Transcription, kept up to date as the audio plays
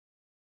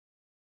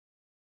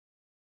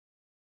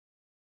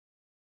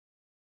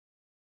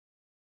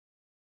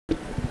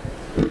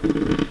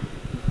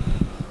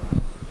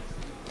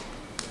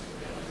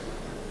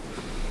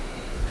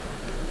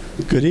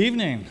Good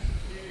evening.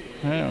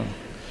 Yeah.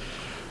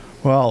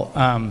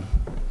 Well,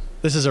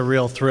 this is a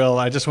real thrill.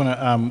 I just want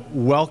to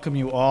welcome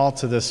you all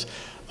to this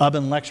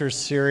Ubben Lecture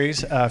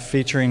Series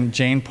featuring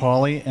Jane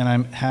Pauley, and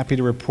I'm happy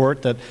to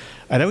report that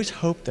I'd always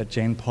hoped that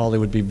Jane Pauley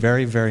would be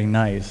very, very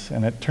nice,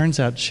 and it turns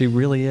out she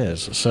really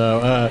is.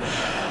 So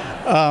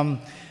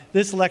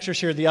this lecture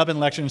series, the Ubben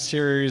Lecture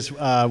Series,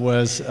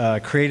 was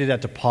created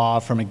at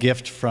DePauw from a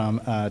gift from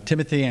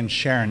Timothy and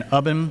Sharon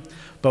Ubben,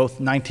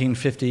 both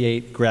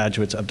 1958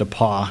 graduates of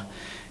DePauw.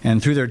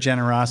 And through their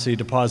generosity,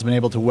 DePauw has been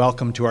able to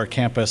welcome to our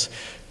campus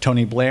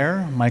Tony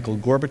Blair, Michael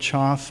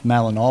Gorbachev,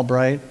 Madeleine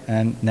Albright,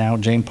 and now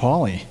Jane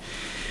Pauley.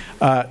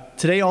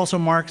 Today also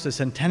marks the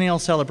centennial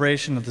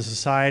celebration of the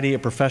Society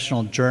of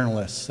Professional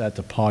Journalists at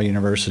DePauw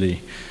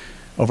University.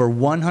 Over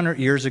 100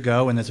 years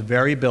ago in this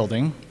very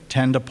building,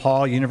 10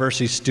 DePauw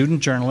University student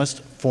journalists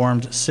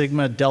formed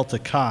Sigma Delta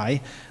Chi,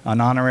 an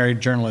honorary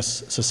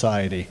journalists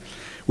society.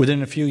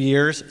 Within a few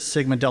years,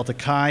 Sigma Delta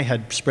Chi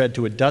had spread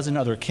to a dozen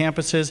other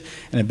campuses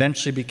and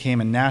eventually became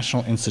a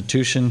national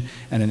institution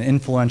and an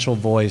influential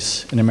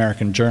voice in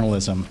American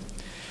journalism.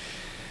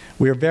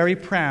 We are very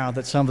proud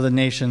that some of the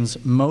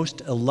nation's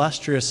most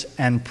illustrious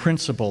and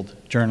principled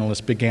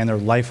journalists began their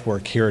life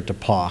work here at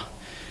DePauw.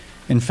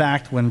 In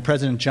fact, when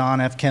President John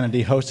F.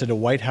 Kennedy hosted a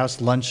White House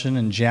luncheon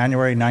in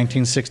January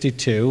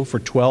 1962 for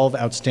 12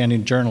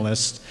 outstanding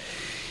journalists,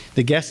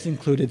 the guests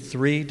included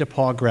 3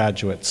 DePauw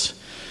graduates: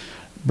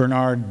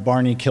 Bernard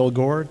Barney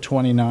Kilgore,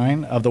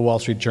 29, of the Wall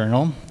Street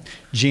Journal;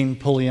 Gene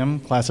Pulliam,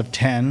 class of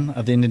 10,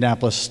 of the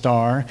Indianapolis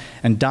Star;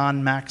 and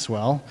Don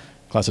Maxwell,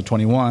 class of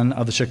 21,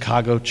 of the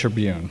Chicago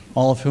Tribune,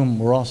 all of whom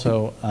were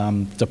also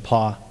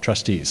DePauw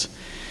trustees.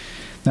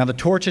 Now, the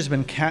torch has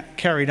been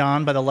carried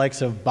on by the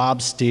likes of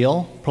Bob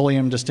Steele,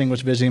 Pulliam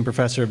Distinguished Visiting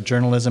Professor of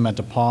Journalism at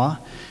DePauw;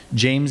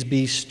 James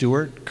B.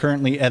 Stewart,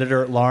 currently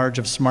editor-at-large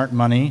of Smart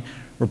Money,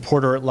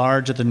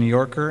 reporter-at-large at The New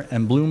Yorker,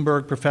 and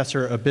Bloomberg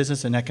Professor of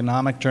Business and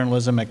Economic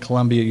Journalism at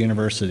Columbia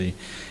University;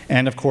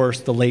 and, of course,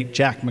 the late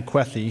Jack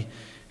McQuethy,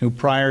 who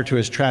prior to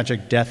his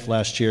tragic death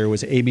last year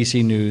was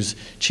ABC News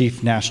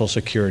Chief National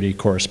Security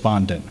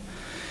Correspondent.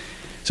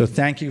 So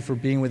thank you for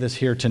being with us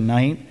here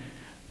tonight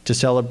to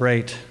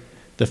celebrate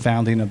the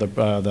founding of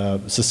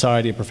the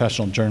Society of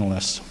Professional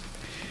Journalists.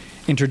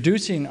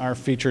 Introducing our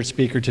featured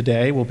speaker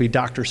today will be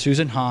Dr.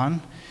 Susan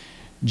Hahn,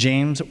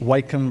 James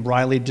Whitcomb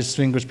Riley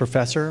Distinguished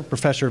Professor,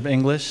 Professor of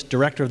English,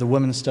 Director of the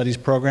Women's Studies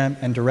Program,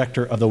 and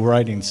Director of the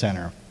Writing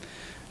Center.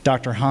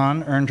 Dr.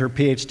 Hahn earned her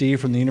PhD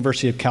from the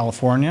University of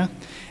California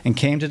and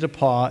came to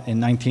DePauw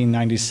in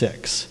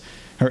 1996.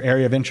 Her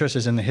area of interest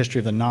is in the history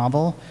of the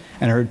novel,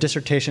 and her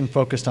dissertation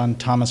focused on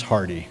Thomas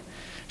Hardy.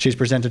 She's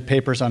presented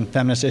papers on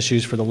feminist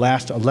issues for the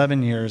last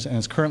 11 years and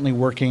is currently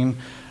working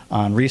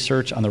on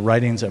research on the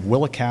writings of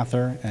Willa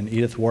Cather and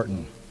Edith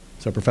Wharton.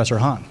 So, Professor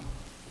Hahn.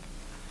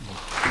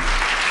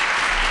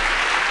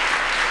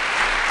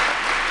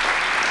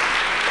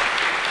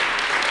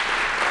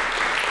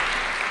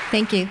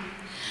 Thank you.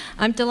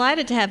 I'm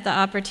delighted to have the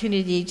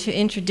opportunity to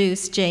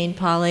introduce Jane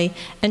Pauley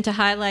and to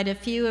highlight a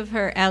few of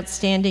her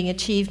outstanding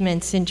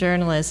achievements in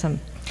journalism.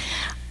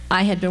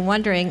 I had been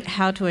wondering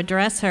how to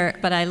address her,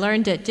 but I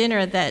learned at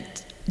dinner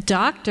that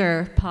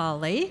Dr.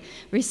 Pauley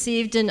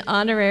received an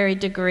honorary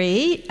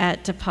degree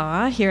at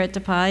DePauw, here at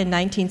DePauw in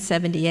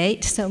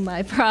 1978, so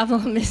my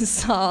problem is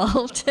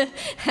solved,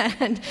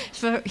 and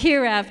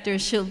hereafter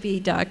she'll be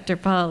Dr.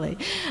 Pauley.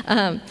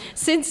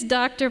 Since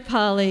Dr.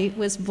 Pauley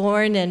was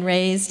born and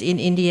raised in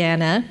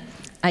Indiana,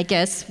 I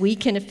guess we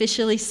can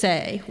officially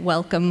say,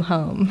 welcome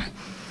home.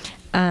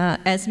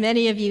 As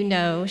many of you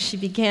know, she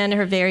began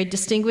her very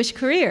distinguished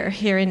career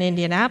here in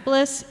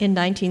Indianapolis in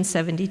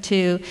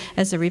 1972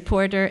 as a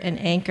reporter and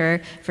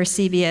anchor for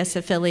CBS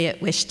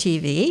affiliate Wish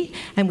TV.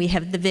 And we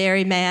have the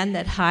very man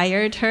that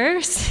hired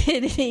her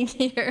sitting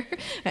here,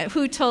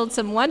 who told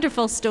some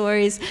wonderful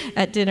stories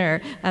at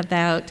dinner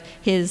about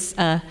his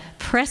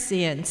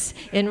prescience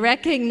in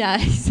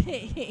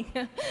recognizing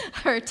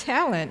her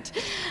talent.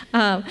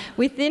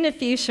 Within a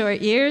few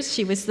short years,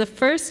 she was the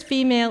first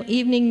female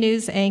evening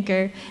news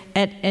anchor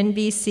at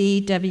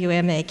NBC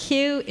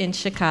WMAQ in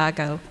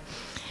Chicago.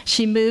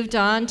 She moved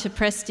on to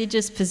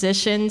prestigious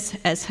positions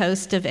as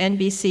host of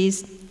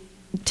NBC's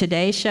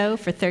Today Show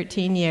for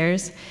 13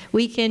 years,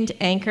 weekend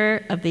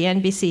anchor of the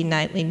NBC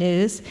Nightly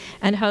News,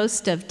 and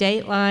host of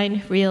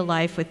Dateline, Real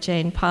Life with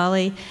Jane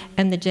Pauley,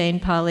 and The Jane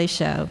Pauley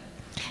Show.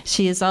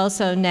 She is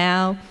also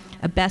now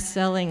a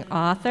best-selling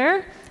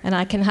author, and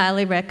I can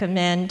highly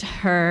recommend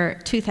her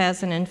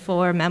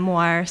 2004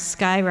 memoir,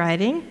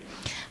 Skywriting,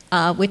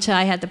 which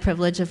I had the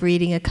privilege of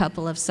reading a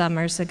couple of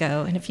summers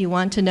ago. And if you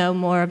want to know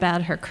more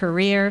about her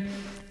career,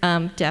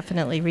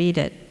 definitely read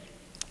it.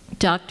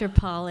 Dr.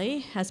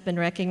 Pauley has been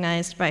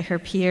recognized by her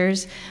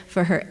peers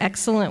for her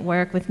excellent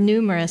work with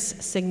numerous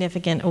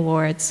significant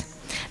awards.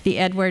 The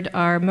Edward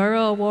R.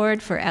 Murrow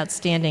Award for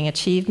Outstanding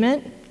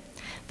Achievement,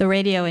 the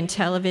Radio and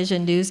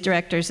Television News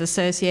Directors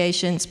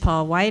Association's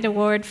Paul White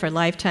Award for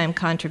Lifetime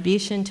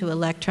Contribution to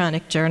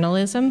Electronic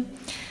Journalism,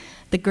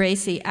 the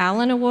Gracie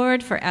Allen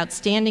Award for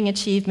Outstanding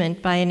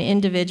Achievement by an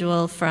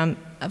individual from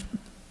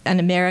an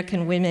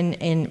American Women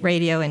in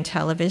Radio and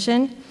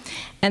Television,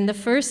 and the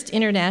first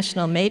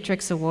International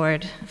Matrix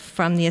Award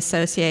from the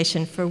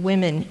Association for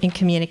Women in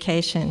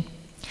Communication.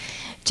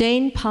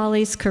 Jane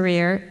Pauley's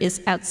career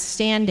is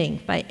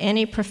outstanding by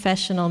any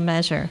professional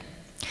measure.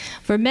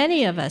 For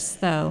many of us,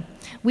 though,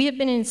 we have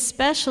been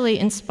especially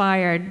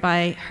inspired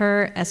by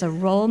her as a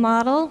role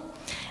model,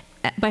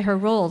 by her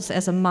roles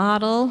as a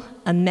model,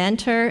 a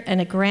mentor,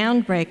 and a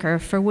groundbreaker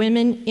for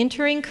women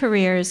entering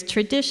careers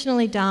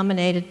traditionally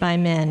dominated by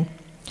men.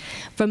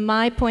 From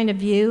my point of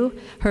view,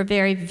 her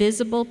very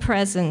visible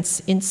presence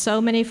in so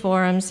many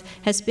forums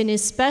has been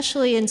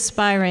especially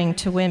inspiring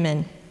to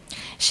women.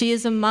 She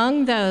is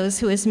among those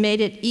who has made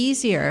it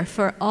easier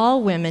for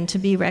all women to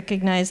be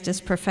recognized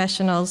as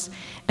professionals,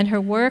 and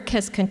her work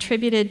has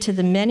contributed to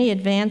the many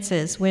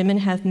advances women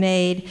have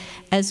made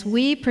as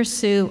we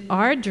pursue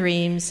our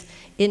dreams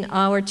in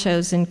our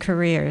chosen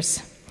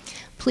careers.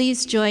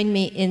 Please join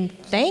me in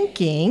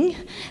thanking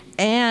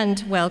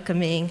and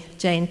welcoming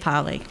Jane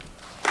Pauley.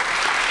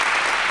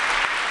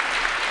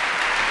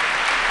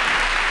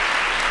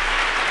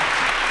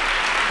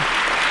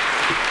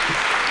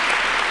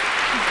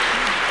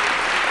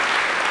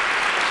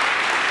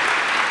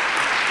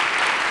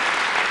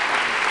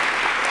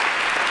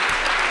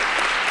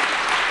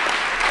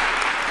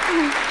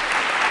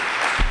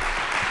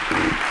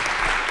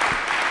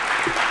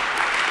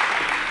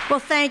 Well,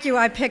 thank you.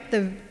 I picked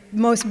the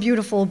most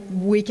beautiful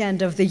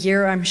weekend of the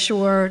year, I'm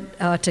sure,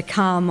 to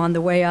come. On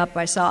the way up,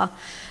 I saw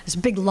this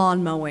big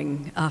lawn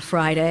mowing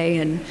Friday,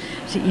 and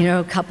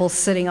couples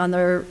sitting on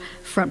their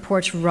front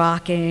porch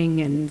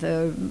rocking, and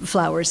the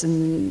flowers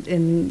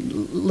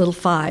in Little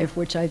Five,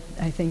 which I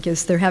think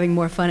is they're having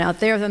more fun out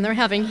there than they're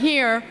having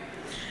here.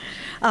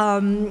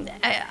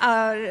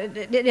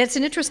 It's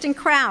an interesting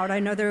crowd. I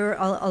know there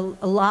are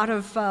a lot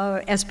of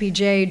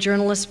SPJ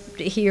journalists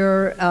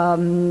here,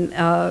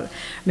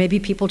 maybe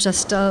people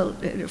just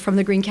from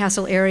the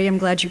Greencastle area. I'm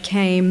glad you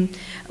came.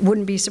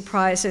 Wouldn't be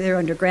surprised if they're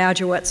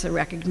undergraduates, are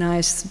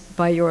recognized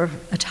by your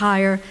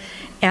attire,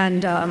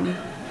 and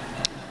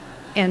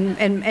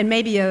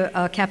maybe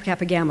a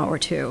Kappa Gamma or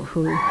two with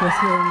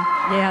whom,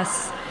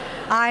 yes.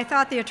 I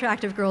thought the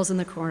attractive girls in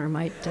the corner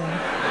might,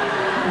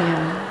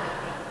 yeah.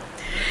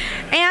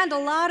 And a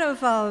lot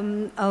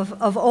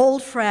of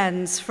old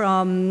friends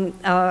from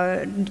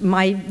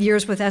my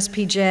years with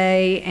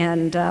SPJ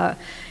and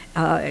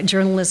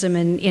journalism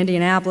in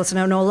Indianapolis.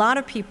 And I know a lot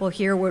of people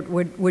here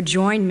would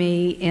join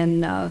me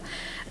in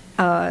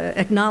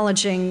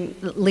acknowledging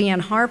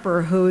Leanne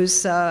Harper,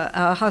 whose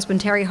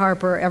husband, Terry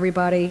Harper,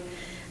 everybody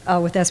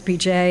with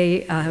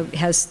SPJ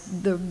has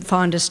the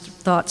fondest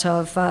thoughts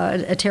of.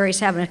 Terry's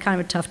having a kind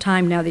of a tough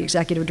time now, the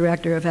executive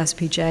director of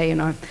SPJ, and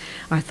our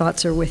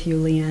thoughts are with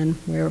you, Leanne,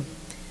 where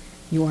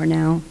you are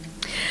now.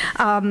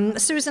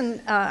 Susan,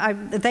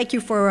 thank you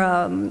for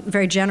a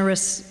very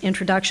generous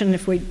introduction.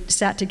 If we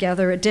sat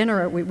together at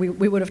dinner, we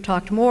would have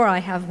talked more. I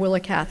have Willa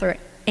Cather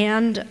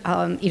and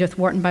Edith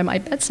Wharton by my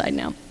bedside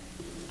now.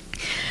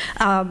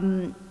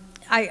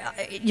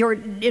 Your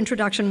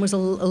introduction was a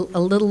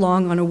little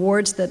long on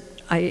awards that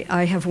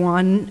I have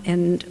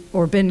won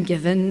or been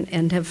given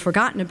and have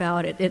forgotten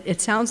about. It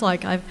sounds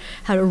like I've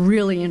had a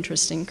really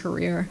interesting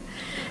career.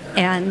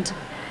 And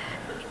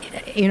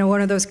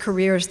one of those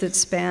careers that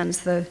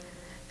spans the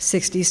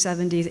 60s,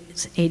 70s,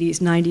 80s,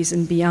 90s,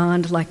 and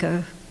beyond, like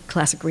a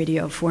classic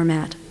radio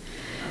format.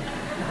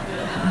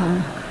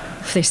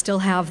 If they still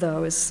have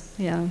those,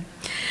 yeah.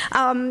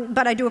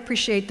 But I do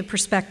appreciate the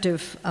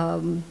perspective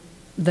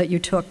that you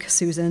took,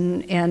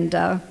 Susan, and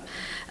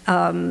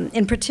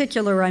in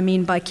particular, I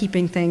mean by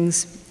keeping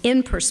things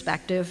in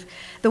perspective.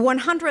 The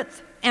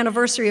 100th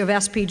anniversary of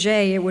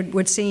SPJ, it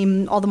would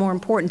seem all the more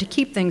important to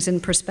keep things in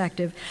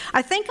perspective.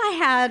 I think I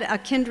had a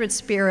kindred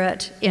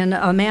spirit in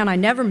a man I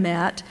never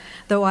met,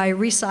 though I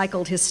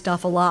recycled his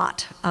stuff a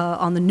lot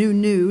on the New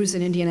News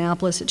in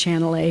Indianapolis at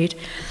Channel 8.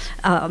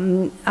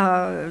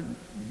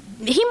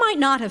 He might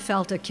not have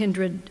felt a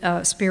kindred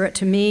spirit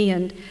to me,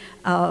 and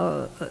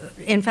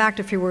in fact,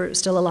 if he were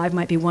still alive,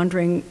 might be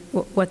wondering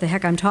what the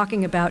heck I'm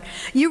talking about.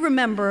 You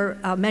remember,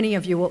 many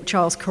of you,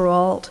 Charles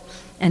Kuralt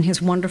and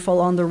his wonderful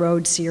On the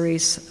Road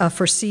series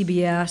for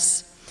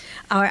CBS.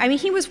 I mean,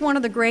 he was one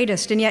of the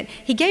greatest, and yet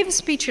he gave a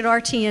speech at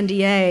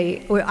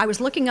RTNDA. I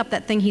was looking up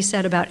that thing he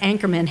said about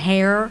Anchorman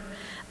hair,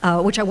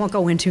 which I won't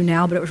go into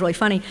now, but it was really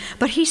funny.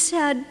 But he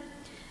said,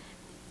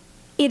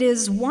 "It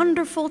is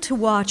wonderful to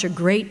watch a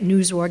great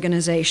news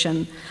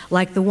organization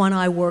like the one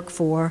I work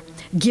for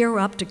gear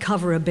up to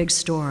cover a big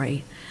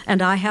story,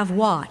 and I have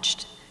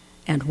watched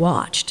and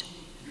watched."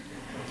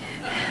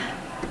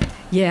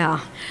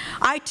 Yeah.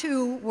 I,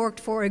 too, worked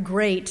for a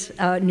great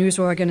news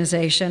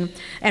organization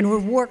and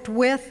have worked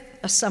with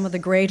some of the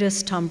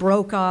greatest, Tom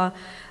Brokaw,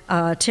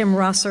 Tim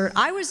Russert.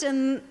 I was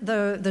in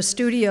the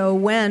studio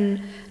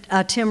when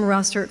Tim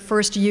Russert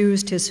first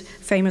used his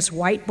famous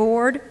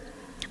whiteboard.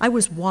 I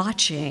was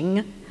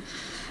watching.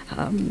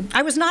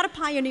 I was not a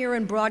pioneer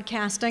in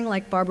broadcasting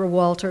like Barbara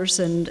Walters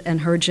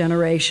and her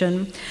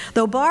generation,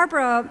 though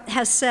Barbara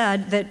has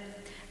said that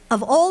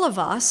of all of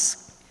us,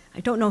 I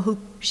don't know who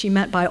she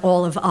meant by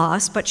all of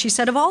us, but she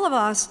said, of all of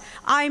us,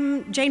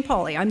 I'm Jane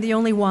Pauley. I'm the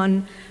only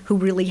one who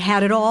really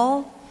had it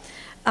all,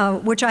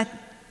 which I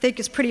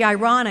think is pretty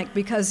ironic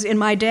because in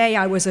my day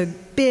I was a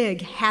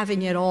big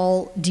having it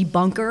all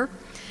debunker,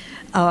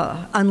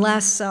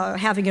 unless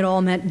having it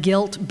all meant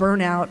guilt,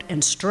 burnout,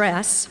 and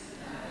stress.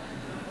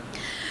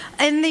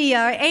 In the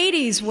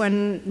 80s,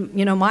 when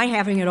my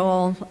having it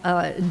all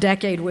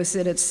decade was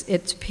at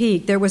its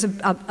peak, there was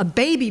a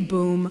baby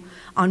boom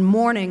on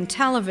morning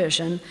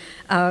television.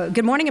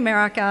 Good Morning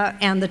America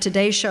and the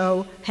Today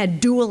Show had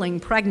dueling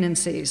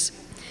pregnancies.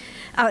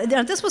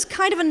 This was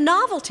kind of a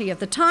novelty at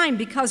the time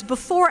because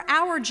before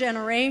our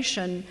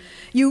generation,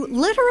 you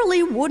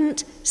literally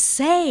wouldn't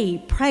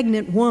say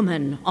pregnant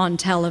woman on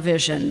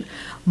television,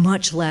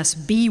 much less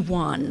be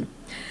one.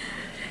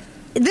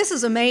 This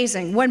is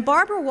amazing. When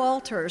Barbara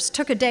Walters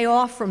took a day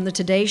off from the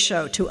Today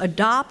Show to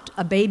adopt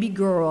a baby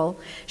girl,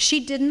 she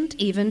didn't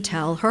even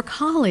tell her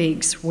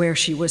colleagues where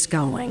she was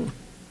going.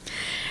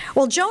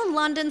 Well, Joan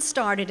London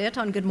started it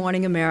on Good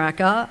Morning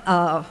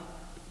America.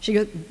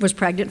 She was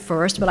pregnant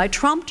first, but I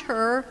trumped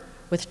her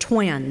with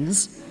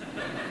twins.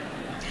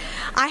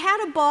 I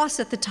had a boss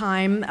at the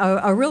time,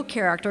 a real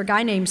character, a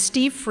guy named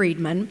Steve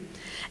Friedman,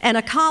 and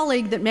a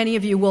colleague that many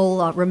of you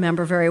will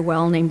remember very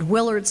well named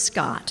Willard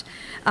Scott.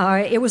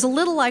 It was a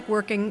little like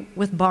working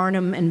with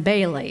Barnum and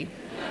Bailey.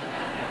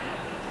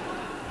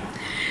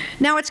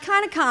 Now, it's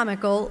kind of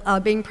comical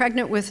being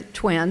pregnant with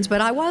twins,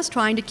 but I was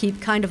trying to keep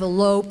kind of a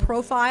low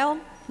profile.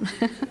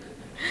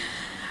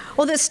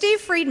 Well, Steve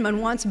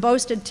Friedman once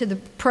boasted to the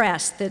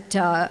press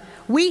that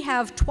we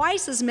have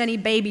twice as many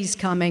babies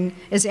coming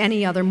as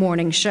any other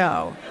morning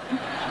show.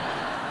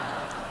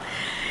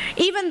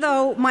 Even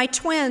though my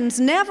twins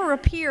never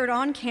appeared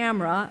on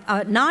camera,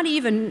 not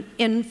even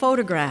in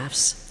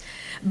photographs.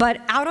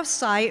 But out of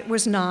sight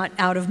was not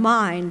out of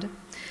mind.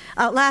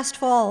 Last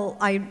fall,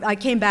 I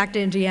came back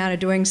to Indiana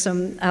doing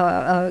some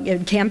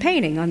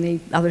campaigning on the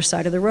other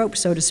side of the rope,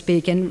 so to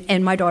speak,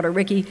 and my daughter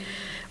Ricky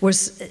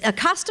was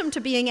accustomed to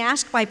being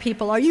asked by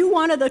people, "Are you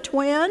one of the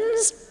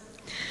twins?"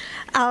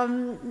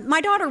 My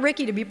daughter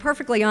Ricky, to be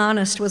perfectly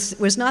honest,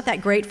 was not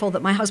that grateful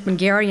that my husband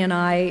Gary and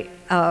I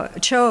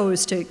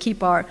chose to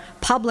keep our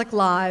public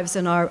lives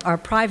and our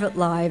private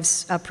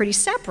lives pretty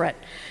separate.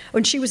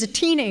 When she was a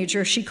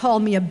teenager, she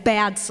called me a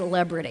bad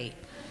celebrity.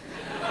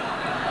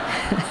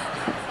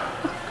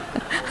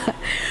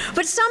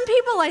 But some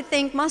people, I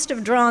think, must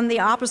have drawn the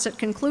opposite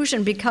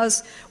conclusion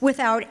because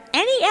without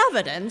any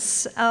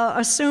evidence,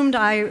 assumed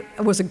I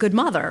was a good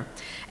mother,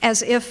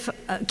 as if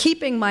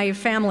keeping my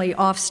family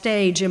off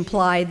stage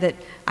implied that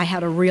I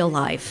had a real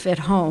life at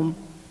home.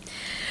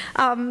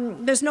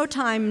 There's no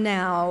time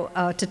now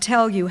to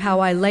tell you how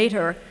I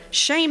later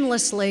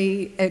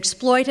shamelessly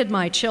exploited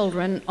my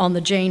children on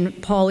the Jane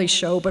Pauley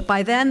show, but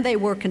by then they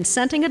were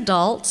consenting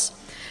adults,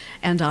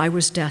 and I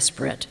was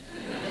desperate.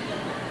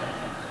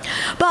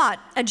 But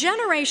a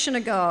generation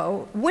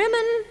ago,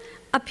 women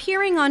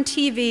appearing on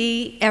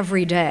TV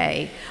every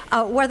day,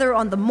 whether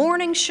on the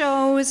morning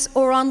shows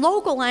or on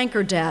local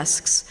anchor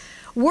desks,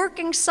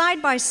 working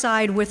side by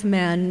side with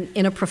men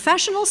in a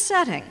professional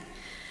setting,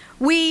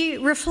 we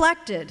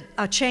reflected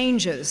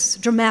changes,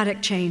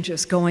 dramatic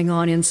changes going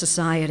on in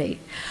society.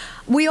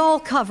 We all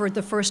covered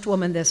the first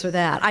woman this or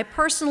that. I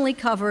personally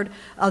covered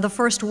the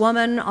first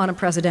woman on a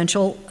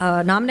presidential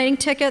nominating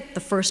ticket, the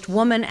first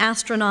woman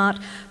astronaut,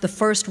 the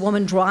first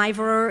woman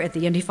driver at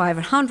the Indy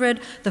 500,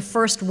 the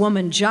first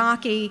woman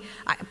jockey,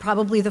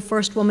 probably the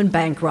first woman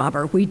bank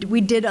robber. We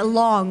did a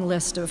long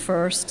list of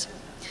firsts.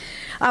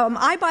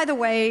 By the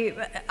way,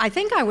 I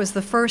think I was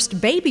the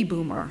first baby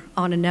boomer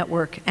on a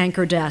network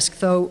anchor desk,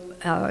 though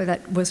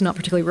that was not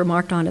particularly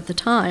remarked on at the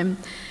time.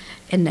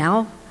 And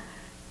now,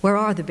 where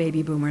are the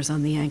baby boomers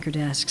on the anchor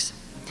desks?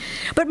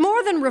 But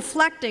more than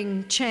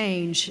reflecting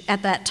change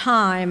at that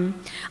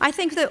time, I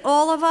think that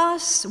all of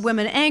us,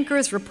 women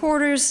anchors,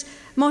 reporters,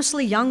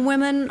 mostly young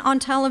women on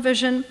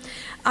television,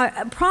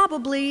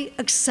 probably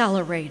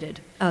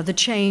accelerated the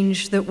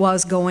change that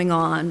was going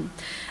on.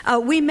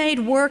 We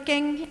made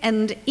working,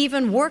 and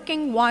even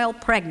working while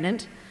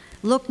pregnant,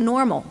 look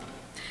normal,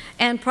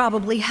 and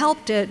probably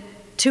helped it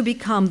to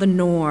become the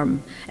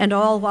norm, and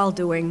all while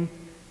doing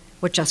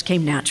what just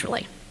came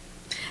naturally.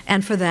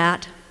 And for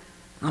that,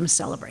 I'm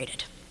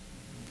celebrated.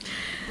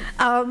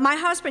 My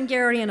husband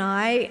Gary and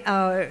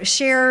I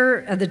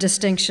share the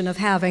distinction of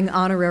having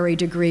honorary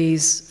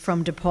degrees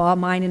from DePauw,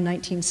 mine in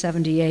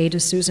 1978,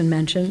 as Susan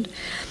mentioned.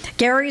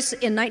 Gary's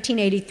in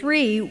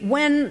 1983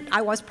 when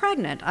I was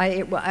pregnant.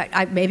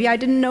 Maybe I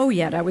didn't know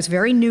yet. I was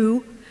very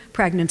new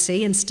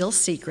pregnancy and still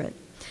secret.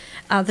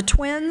 The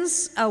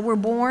twins were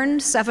born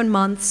 7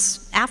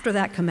 months after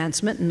that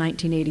commencement in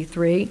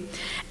 1983,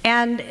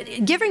 and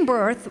giving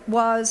birth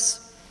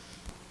was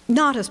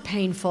not as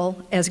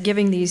painful as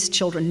giving these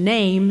children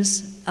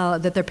names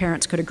that their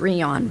parents could agree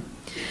on.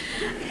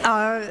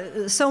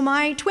 So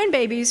my twin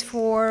babies,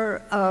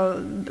 for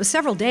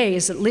several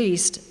days at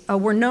least,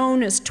 were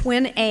known as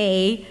Twin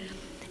A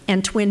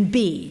and Twin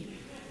B.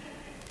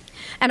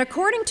 And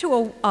according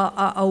to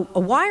a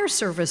wire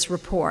service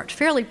report,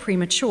 fairly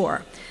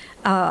premature,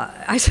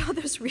 I saw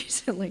this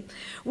recently,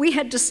 we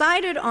had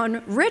decided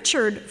on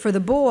Richard for the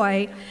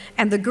boy,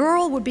 and the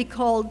girl would be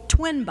called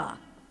Twinba.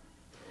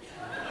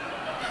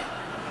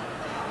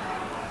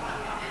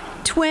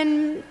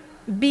 Twin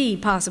B,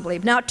 possibly.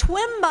 Now,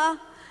 Twinba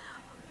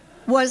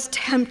was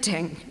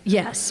tempting,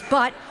 yes,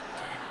 but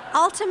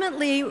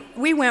ultimately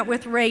we went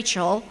with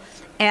Rachel,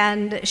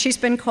 and she's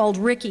been called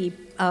Ricky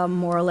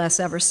more or less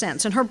ever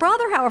since. And her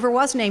brother, however,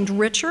 was named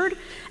Richard,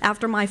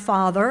 after my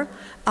father,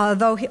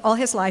 though all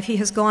his life he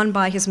has gone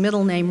by his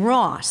middle name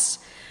Ross,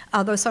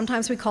 though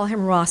sometimes we call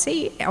him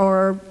Rossi,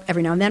 or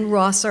every now and then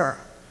Rosser.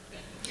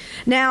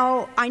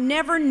 Now, I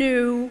never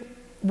knew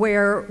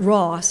where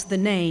Ross, the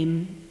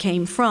name,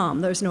 came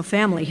from. There's no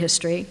family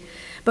history.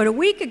 But a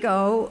week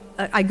ago,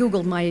 I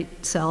Googled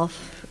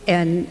myself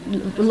and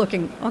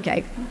looking,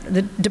 okay,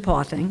 the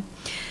DePauw thing,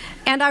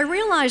 and I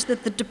realized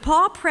that the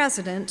DePauw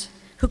president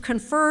who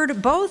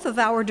conferred both of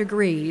our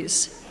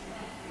degrees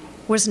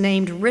was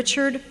named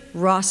Richard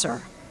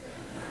Rosser.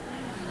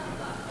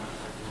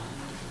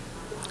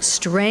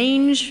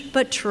 Strange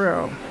but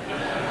true.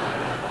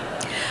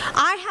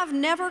 I have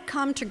never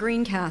come to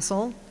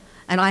Greencastle,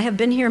 and I have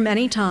been here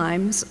many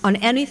times, on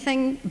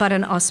anything but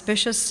an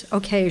auspicious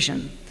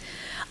occasion.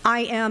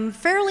 I am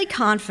fairly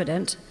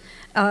confident,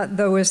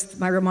 though as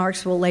my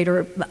remarks will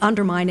later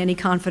undermine any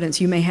confidence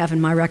you may have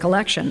in my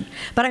recollection,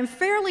 but I'm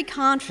fairly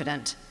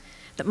confident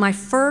that my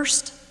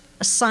first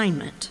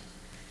assignment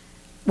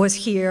was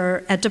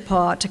here at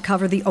DePauw to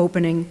cover the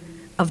opening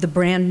of the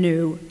brand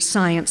new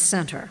Science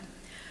Center,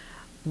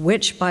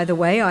 which, by the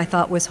way, I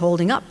thought was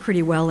holding up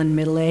pretty well in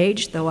middle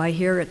age, though I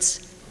hear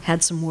it's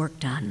had some work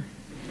done.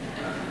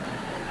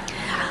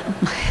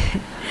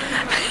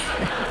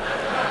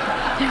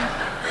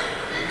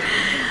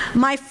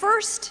 My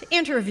first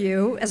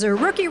interview as a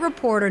rookie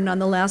reporter,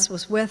 nonetheless,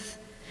 was with,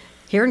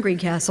 here in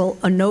Greencastle,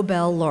 a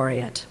Nobel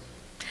laureate.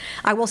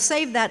 I will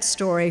save that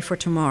story for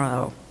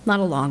tomorrow. Not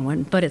a long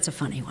one, but it's a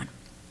funny one.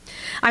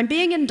 I'm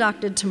being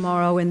inducted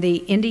tomorrow in the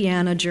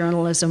Indiana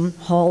Journalism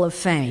Hall of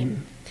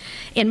Fame.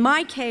 In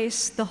my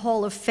case, the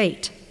Hall of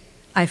Fate,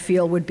 I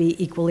feel, would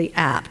be equally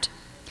apt.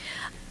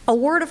 A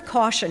word of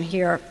caution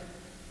here.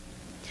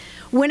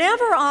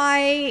 Whenever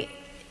I,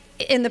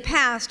 in the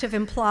past, have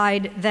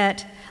implied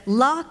that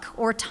luck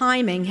or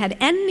timing had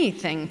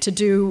anything to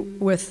do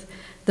with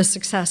the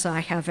success I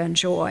have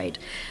enjoyed,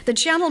 the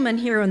gentleman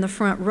here in the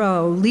front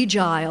row, Lee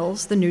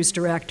Giles, the news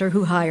director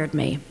who hired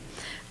me,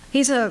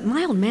 he's a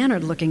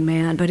mild-mannered looking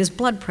man, but his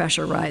blood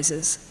pressure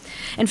rises.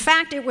 In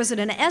fact, it was at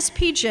an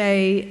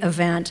SPJ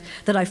event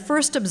that I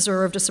first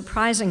observed a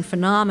surprising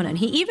phenomenon.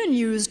 He even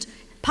used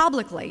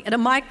publicly at a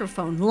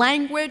microphone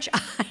language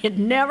I had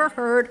never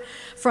heard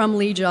from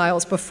Lee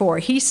Giles before.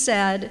 He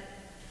said,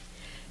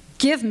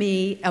 "Give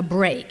me a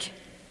break,"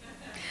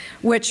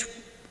 which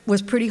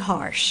was pretty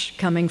harsh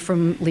coming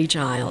from Lee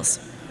Giles.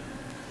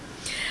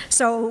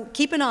 So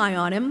keep an eye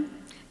on him,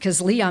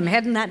 because Lee, I'm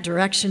heading that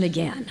direction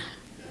again.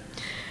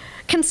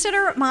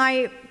 Consider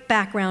my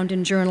background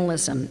in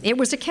journalism. It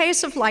was a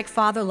case of like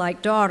father,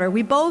 like daughter.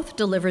 We both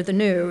delivered the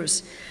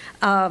news.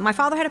 My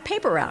father had a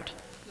paper route.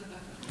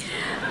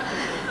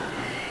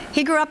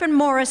 He grew up in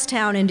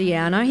Morristown,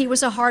 Indiana. He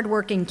was a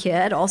hardworking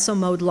kid, also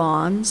mowed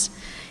lawns.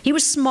 He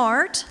was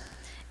smart,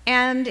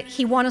 and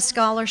he won a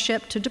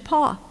scholarship to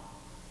DePauw,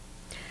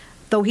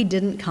 though he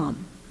didn't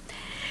come.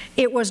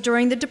 It was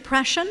during the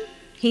Depression.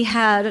 He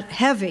had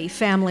heavy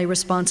family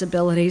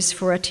responsibilities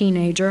for a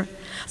teenager,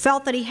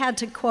 felt that he had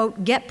to,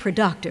 quote, get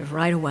productive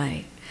right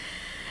away.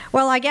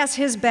 Well, I guess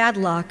his bad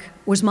luck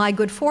was my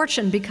good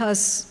fortune,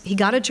 because he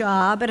got a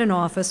job at an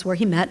office where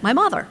he met my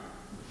mother.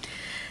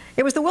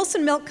 It was the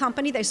Wilson Milk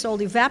Company. They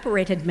sold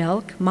evaporated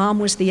milk. Mom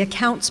was the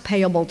accounts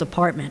payable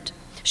department.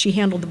 She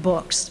handled the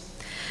books.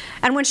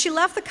 And when she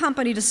left the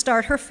company to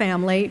start her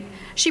family,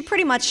 she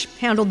pretty much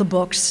handled the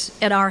books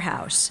at our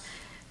house.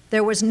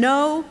 There was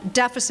no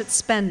deficit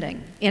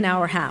spending in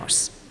our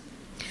house.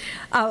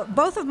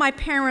 Both of my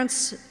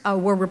parents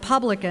were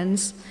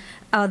Republicans,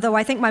 though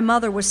I think my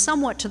mother was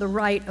somewhat to the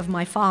right of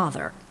my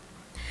father.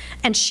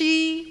 And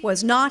she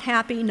was not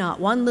happy, not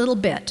one little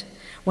bit,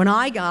 when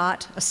I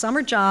got a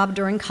summer job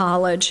during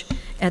college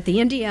at the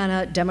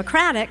Indiana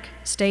Democratic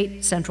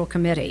State Central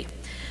Committee.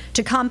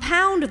 To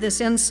compound this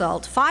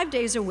insult, 5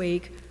 days a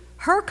week,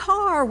 her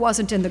car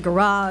wasn't in the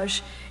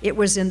garage, it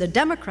was in the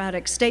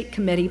Democratic State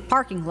Committee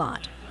parking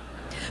lot.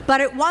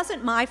 But it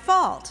wasn't my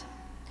fault.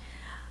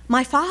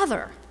 My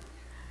father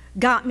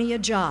got me a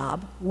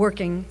job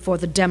working for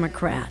the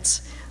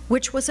Democrats,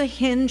 which was a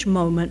hinge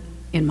moment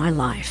in my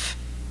life.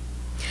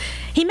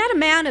 He met a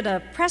man at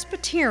a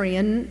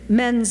Presbyterian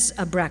men's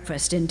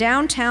breakfast in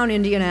downtown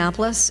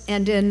Indianapolis,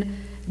 and in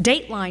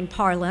Dateline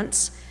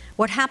parlance,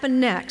 what happened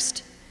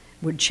next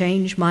would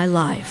change my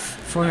life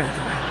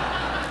forever.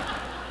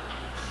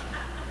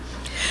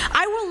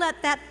 I will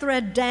let that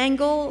thread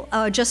dangle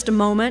just a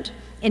moment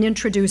and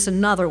introduce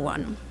another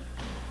one.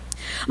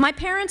 My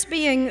parents,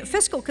 being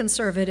fiscal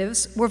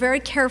conservatives, were very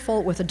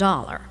careful with the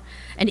dollar.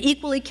 and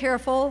equally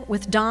careful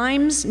with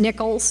dimes,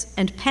 nickels,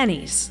 and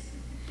pennies.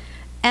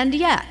 And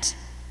yet,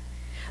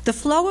 the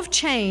flow of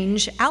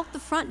change out the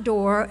front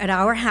door at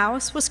our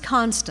house was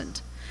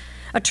constant,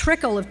 a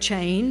trickle of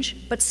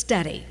change, but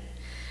steady.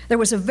 There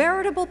was a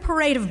veritable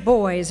parade of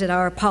boys at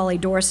our Pauley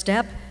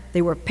doorstep.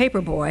 They were paper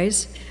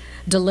boys,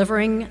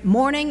 delivering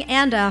morning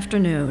and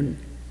afternoon,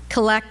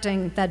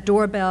 collecting. That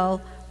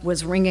doorbell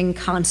was ringing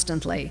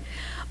constantly.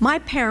 My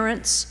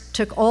parents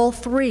took all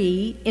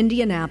 3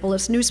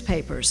 Indianapolis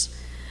newspapers,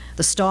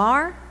 the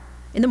Star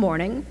in the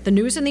morning, the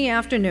News in the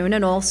afternoon,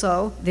 and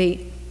also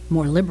the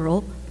more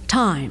liberal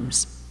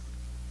Times.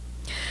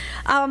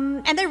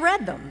 And they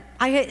read them.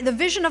 The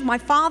vision of my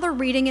father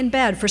reading in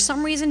bed. For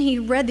some reason, he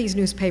read these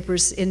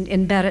newspapers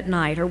in bed at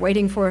night, or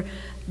waiting for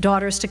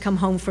daughters to come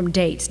home from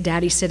dates,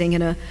 Daddy sitting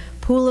in a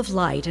pool of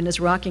light in his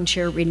rocking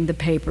chair reading the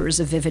papers,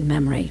 a vivid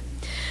memory.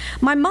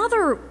 My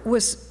mother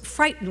was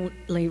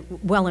frighteningly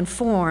well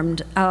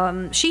informed.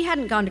 She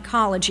hadn't gone to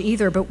college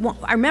either, but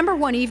I remember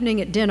one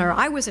evening at dinner,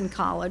 I was in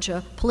college,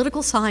 a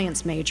political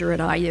science major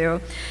at IU,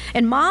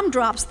 and Mom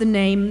drops the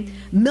name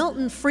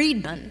Milton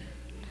Friedman.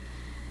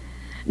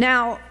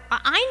 Now,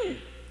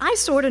 I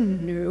sort of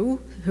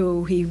knew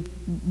who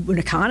an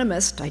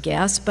economist, I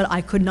guess, but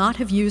I could not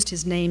have used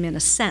his name in a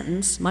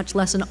sentence, much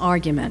less an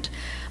argument.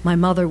 My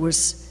mother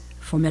was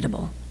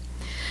formidable.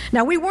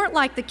 Now, we weren't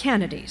like the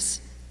Kennedys.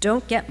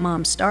 Don't get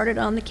Mom started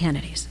on the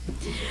Kennedys.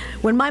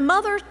 When my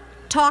mother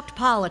talked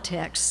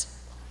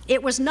politics,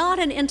 it was not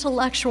an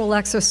intellectual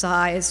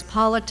exercise.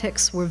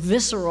 Politics were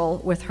visceral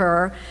with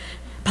her.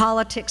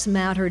 Politics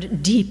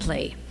mattered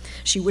deeply.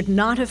 She would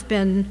not have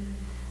been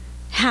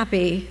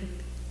happy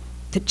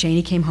that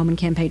Janie came home and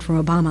campaigned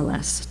for Obama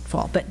last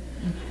fall, but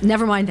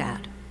never mind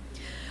that.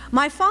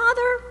 My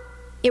father,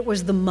 it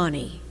was the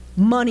money.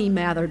 Money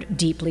mattered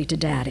deeply to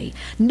Daddy.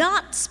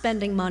 Not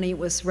spending money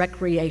was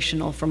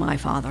recreational for my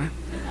father.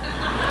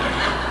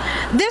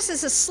 This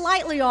is a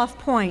slightly off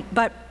point,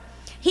 but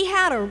he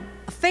had a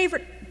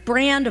favorite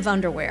brand of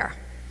underwear.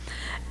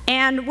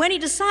 And when he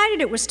decided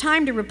it was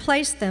time to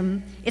replace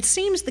them, it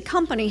seems the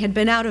company had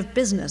been out of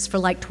business for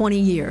like 20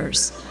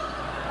 years.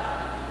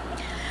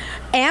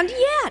 And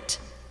yet,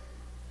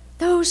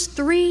 those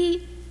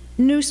 3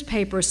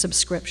 newspaper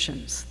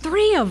subscriptions,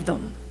 3 of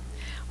them,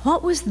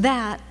 what was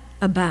that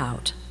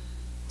about?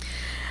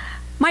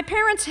 My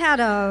parents had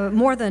a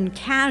more than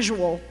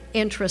casual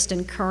interest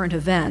in current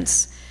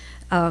events.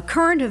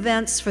 Current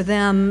events for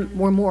them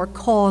were more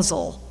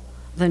causal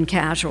than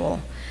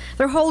casual.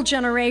 Their whole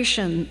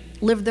generation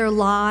lived their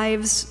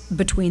lives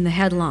between the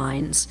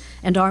headlines,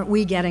 and aren't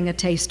we getting a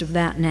taste of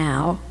that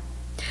now?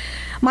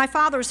 My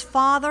father's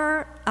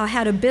father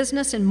had a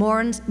business in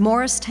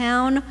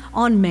Morristown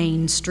on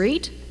Main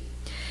Street.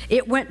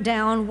 It went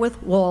down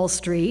with Wall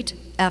Street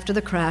after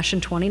the crash in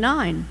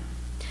 '29.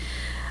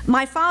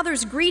 My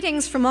father's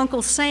greetings from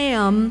Uncle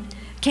Sam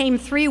came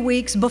 3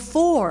 weeks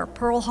before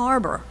Pearl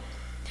Harbor.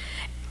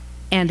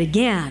 And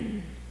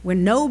again,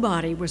 when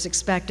nobody was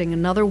expecting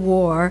another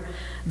war,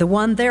 the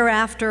one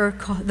thereafter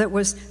that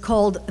was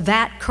called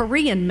That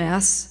Korean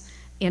Mess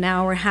in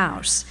our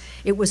house.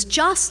 It was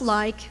just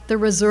like the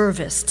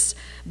reservists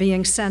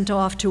being sent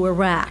off to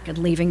Iraq and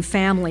leaving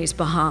families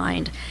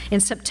behind. In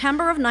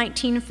September of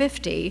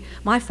 1950,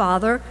 my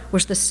father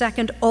was the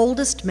 2nd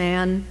oldest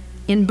man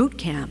in boot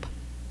camp.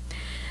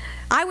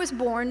 I was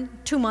born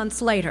 2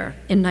 months later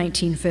in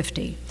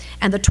 1950,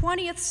 and the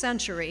 20th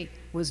century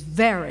was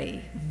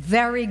very,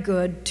 very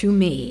good to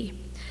me.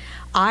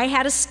 I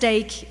had a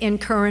stake in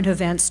current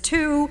events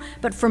too,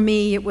 but for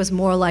me it was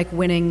more like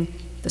winning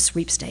the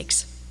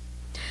sweepstakes.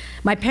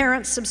 My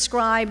parents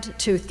subscribed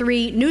to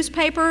 3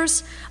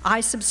 newspapers.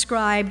 I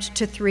subscribed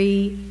to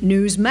 3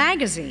 news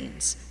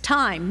magazines,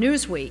 Time,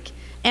 Newsweek,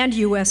 and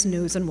U.S.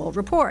 News and World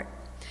Report.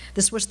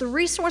 This was the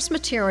resource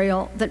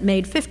material that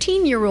made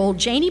 15-year-old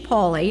Janie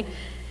Pauley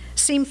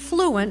seem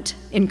fluent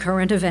in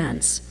current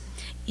events.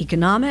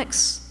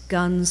 Economics,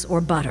 guns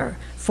or butter,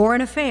 foreign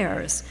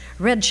affairs,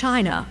 Red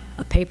China,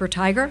 a paper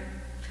tiger,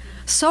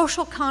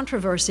 social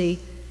controversy,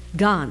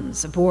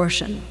 guns,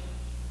 abortion.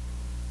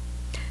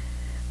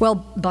 Well,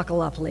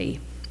 buckle up, Lee.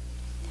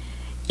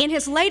 In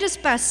his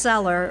latest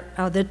bestseller,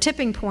 the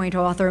Tipping Point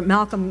author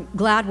Malcolm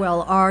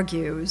Gladwell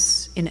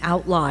argues in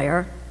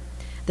Outlier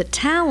that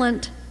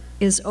talent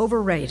is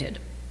overrated.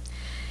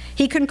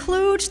 He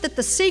concludes that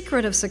the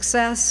secret of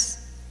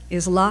success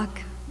is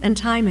luck and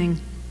timing.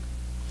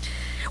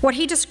 What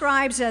he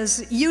describes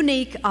as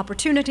unique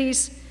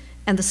opportunities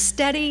and the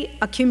steady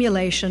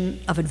accumulation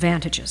of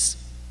advantages.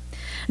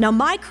 Now,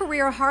 my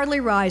career hardly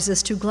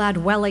rises to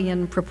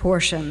Gladwellian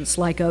proportions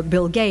like a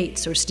Bill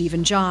Gates or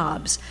Stephen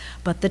Jobs,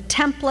 but the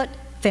template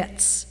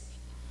fits.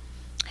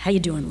 How you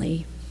doing,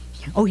 Lee?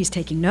 Oh, he's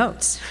taking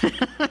notes.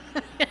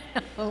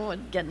 Oh,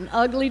 it's getting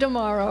ugly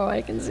tomorrow,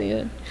 I can see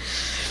it.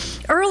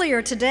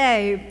 Earlier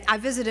today, I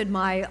visited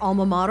my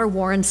alma mater,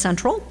 Warren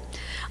Central,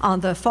 on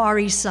the far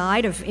east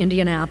side of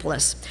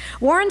Indianapolis.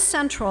 Warren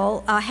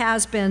Central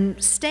has been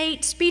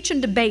state speech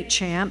and debate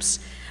champs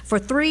for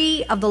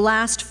 3 of the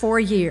last 4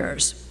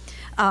 years.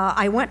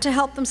 I went to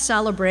help them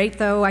celebrate,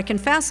 though I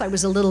confess I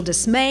was a little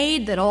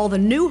dismayed that all the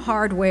new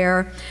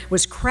hardware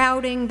was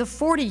crowding the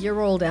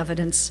 40-year-old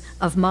evidence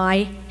of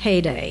my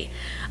heyday.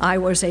 I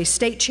was a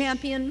state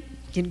champion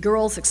in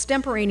girls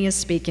extemporaneous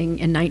speaking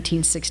in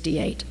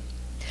 1968.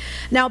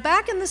 Now,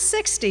 back in the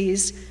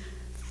 60s,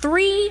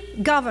 3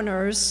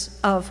 governors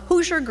of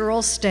Hoosier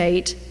Girls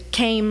State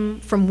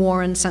came from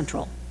Warren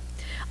Central.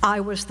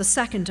 I was the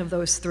second of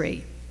those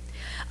 3.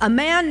 A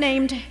man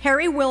named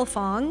Harry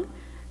Wilfong.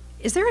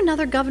 Is there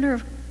another governor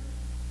of...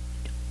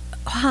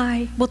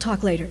 Hi, we'll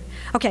talk later.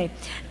 Okay,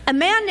 a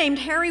man named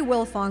Harry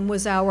Wilfong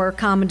was our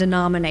common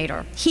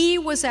denominator. He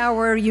was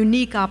our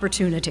unique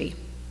opportunity.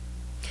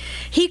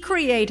 He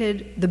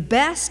created the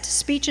best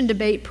speech and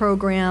debate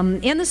program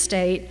in the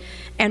state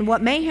and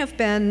what may have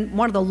been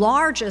one of the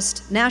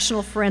largest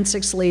National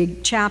Forensics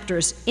League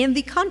chapters in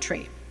the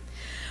country.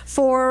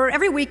 For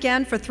every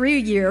weekend for 3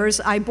 years,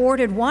 I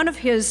boarded one of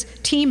his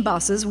team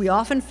buses, we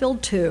often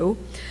filled 2,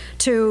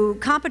 to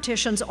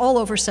competitions all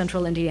over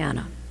central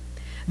Indiana.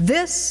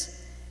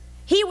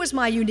 He was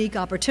my unique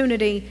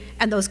opportunity,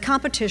 and those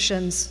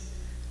competitions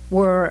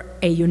were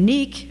a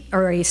unique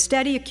or a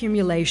steady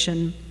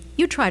accumulation.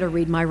 You try to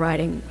read my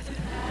writing.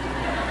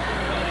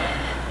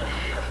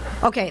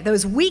 Okay,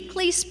 those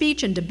weekly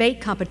speech and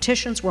debate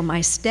competitions were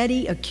my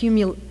steady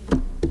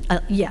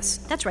yes,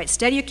 that's right,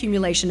 steady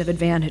accumulation of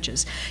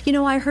advantages. You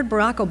know, I heard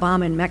Barack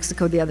Obama in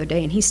Mexico the other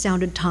day, and he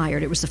sounded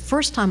tired. It was the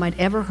first time I'd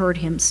ever heard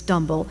him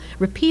stumble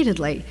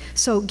repeatedly.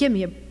 So give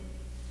me a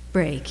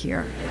break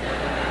here.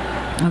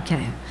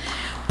 Okay.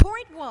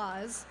 Point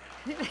was,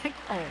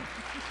 oh,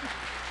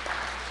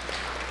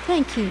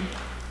 thank you,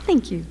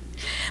 thank you.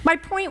 My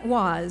point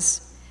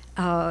was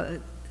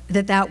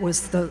that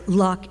was the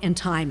luck and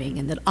timing,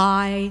 and that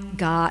I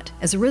got,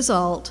 as a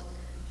result,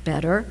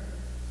 better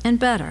and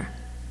better.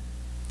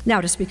 Now,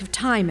 to speak of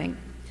timing,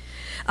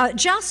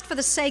 just for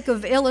the sake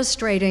of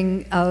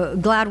illustrating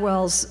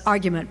Gladwell's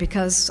argument,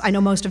 because I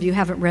know most of you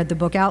haven't read the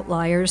book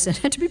Outliers, and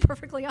to be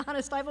perfectly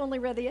honest, I've only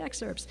read the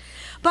excerpts.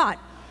 But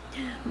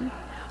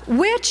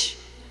which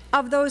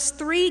of those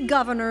 3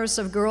 governors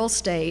of Girls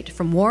State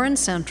from Warren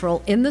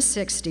Central in the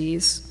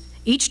 60s,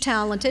 each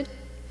talented,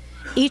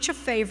 each a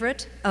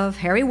favorite of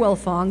Harry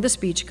Wilfong, the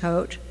speech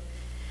coach,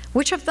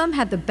 which of them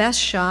had the best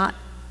shot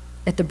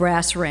at the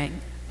brass ring?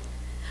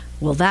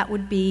 Well, that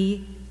would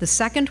be the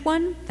second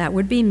one. That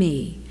would be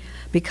me,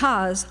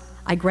 because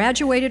I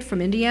graduated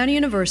from Indiana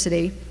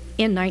University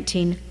in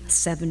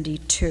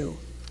 1972.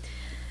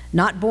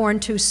 Not born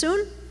too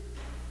soon,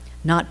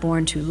 not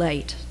born too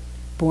late,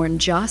 born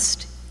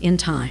just in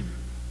time.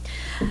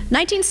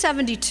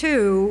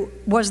 1972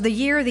 was the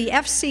year the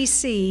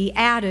FCC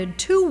added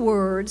 2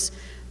 words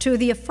to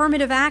the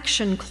affirmative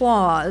action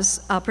clause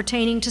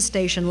pertaining to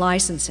station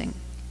licensing.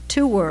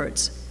 2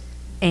 words,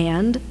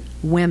 and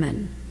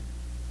women.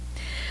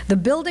 The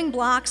building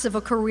blocks of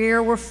a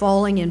career were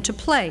falling into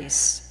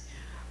place.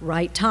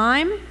 Right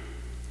time,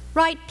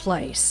 right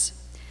place.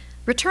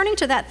 Returning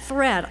to that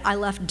thread I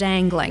left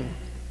dangling,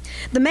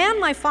 the man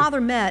my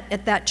father met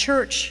at that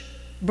church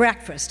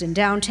breakfast in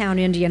downtown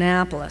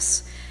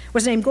Indianapolis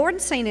was named Gordon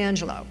St.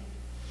 Angelo.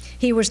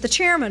 He was the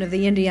chairman of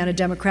the Indiana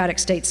Democratic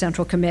State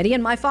Central Committee,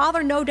 and my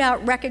father no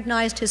doubt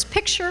recognized his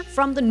picture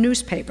from the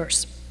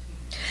newspapers.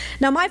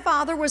 Now, my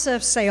father was a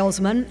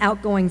salesman,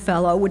 outgoing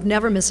fellow, would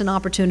never miss an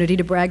opportunity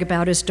to brag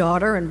about his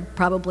daughter, and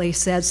probably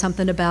said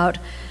something about,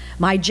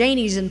 my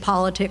Janie's in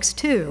politics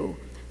too,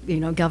 you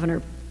know,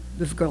 governor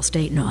of Girl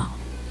State and all.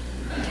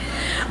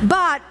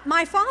 But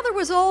my father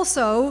was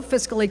also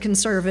fiscally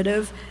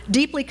conservative,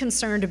 deeply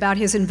concerned about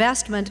his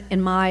investment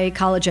in my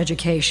college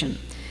education.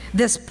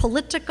 This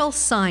political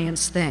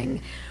science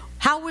thing,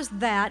 how was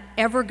that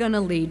ever going to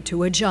lead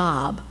to a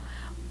job?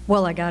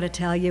 Well, I got to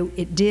tell you,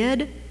 it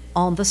did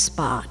on the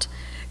spot.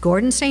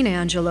 Gordon St.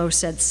 Angelo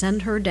said,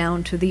 send her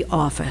down to the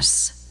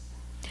office.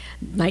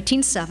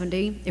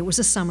 1970, it was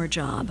a summer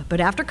job, but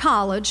after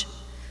college,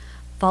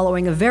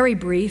 following a very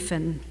brief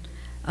and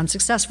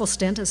unsuccessful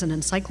stint as an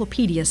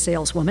encyclopedia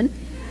saleswoman,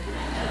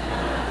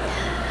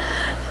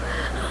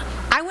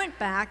 I went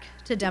back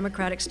to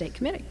Democratic State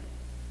Committee.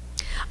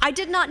 I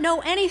did not know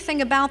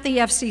anything about the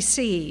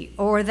FCC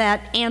or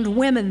that and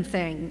women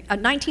thing.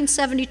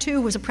 1972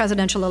 was a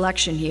presidential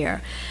election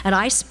year, and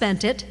I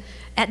spent it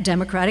at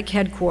Democratic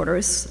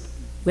headquarters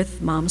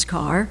with Mom's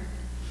car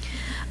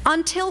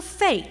until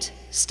fate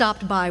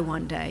stopped by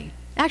one day.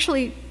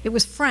 Actually, it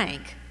was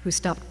Frank who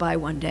stopped by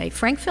one day,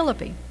 Frank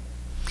Philippi.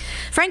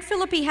 Frank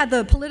Philippi had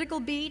the political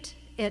beat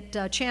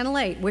at Channel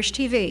 8, Wish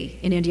TV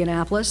in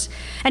Indianapolis,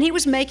 and he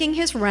was making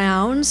his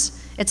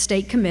rounds at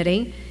State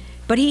Committee,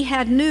 but he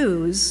had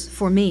news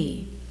for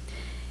me.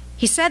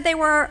 He said they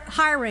were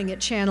hiring at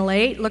Channel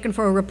 8, looking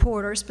for a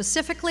reporter,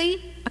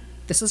 specifically,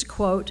 this is a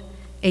quote,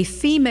 a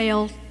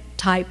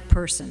female-type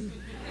person.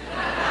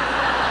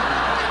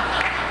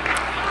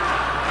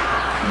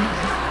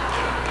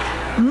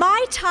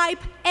 My type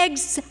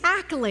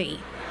exactly.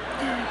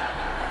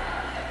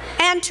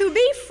 And to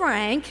be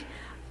frank,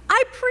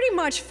 I pretty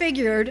much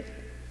figured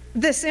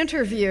this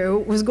interview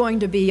was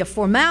going to be a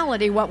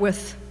formality, what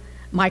with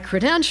my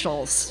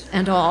credentials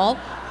and all.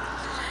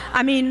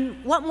 I mean,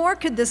 what more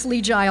could this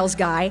Lee Giles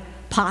guy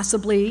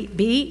possibly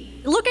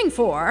be looking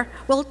for?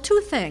 Well,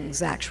 two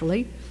things,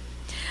 actually.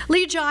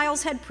 Lee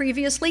Giles had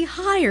previously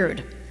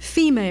hired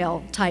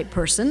female-type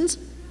persons,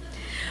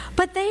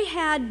 but they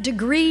had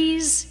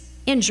degrees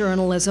in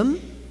journalism,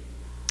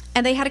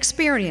 and they had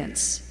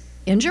experience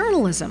in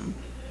journalism,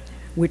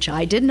 which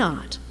I did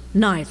not,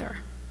 neither.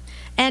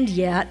 And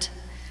yet,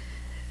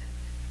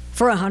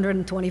 for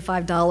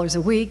 $125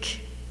 a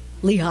week,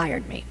 Lee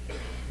hired me.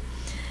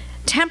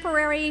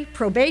 Temporary,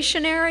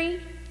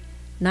 probationary,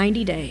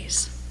 90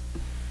 days.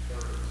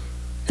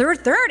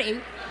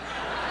 30?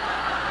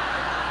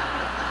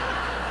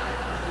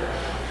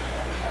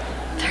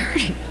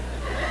 30.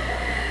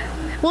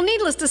 Well,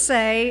 needless to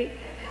say,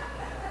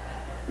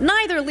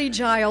 neither Lee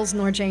Giles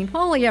nor Jane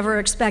Pauley ever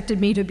expected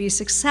me to be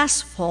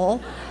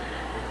successful,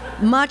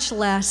 much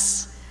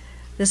less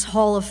this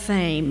Hall of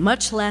Fame,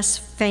 much less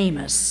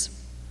famous.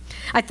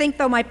 I think,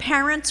 though, my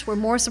parents were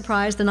more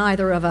surprised than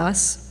either of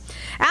us.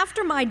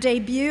 After my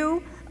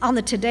debut on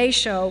the Today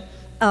Show,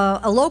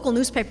 a local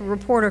newspaper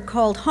reporter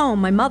called home.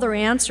 My mother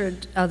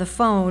answered the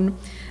phone.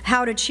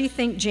 How did she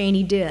think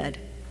Janie did?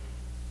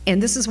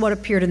 And this is what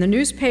appeared in the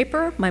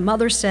newspaper. My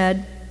mother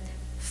said,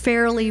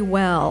 fairly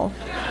well.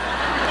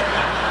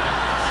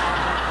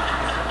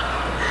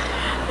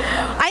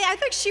 I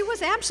think she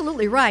was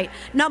absolutely right.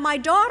 Now, my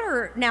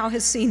daughter now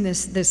has seen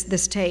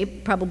this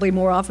tape, probably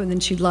more often than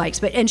she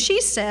likes, and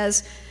she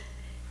says,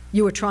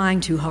 you were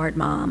trying too hard,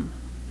 Mom.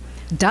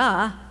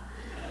 Duh.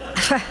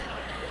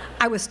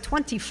 I was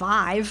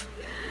 25.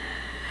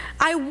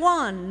 I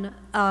won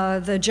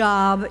the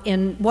job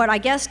in what I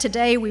guess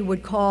today we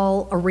would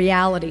call a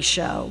reality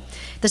show.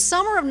 The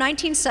summer of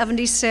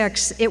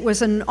 1976, it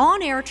was an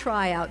on-air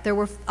tryout. There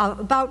were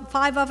about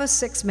 5 of us,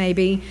 6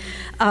 maybe,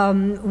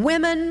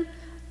 women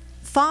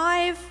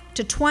 5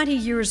 to 20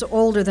 years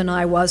older than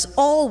I was,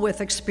 all with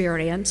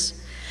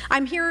experience.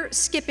 I'm here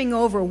skipping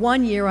over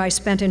 1 year I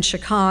spent in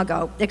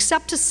Chicago,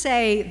 except to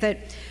say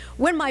that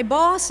when my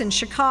boss in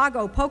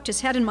Chicago poked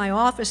his head in my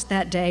office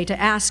that day to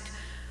ask,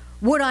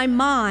 would I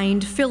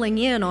mind filling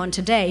in on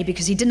Today,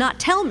 because he did not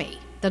tell me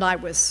that I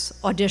was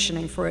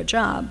auditioning for a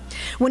job.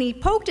 When he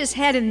poked his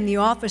head in the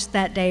office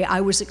that day, I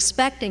was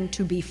expecting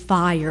to be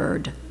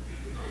fired.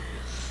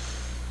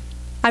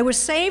 I was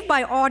saved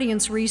by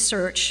audience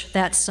research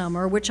that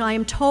summer, which I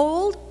am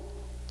told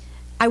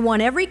I won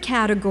every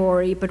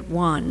category but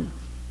one.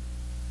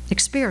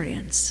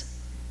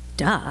 Experience.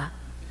 Duh.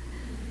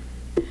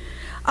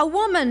 A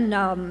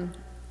woman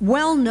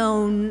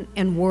well-known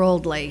and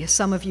worldly,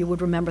 some of you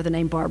would remember the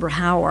name Barbara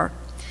Hauer,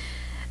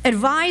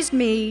 advised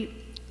me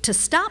to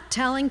stop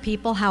telling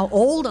people how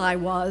old I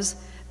was.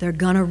 They're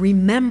gonna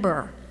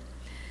remember.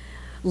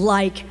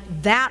 Like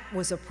that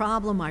was a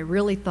problem I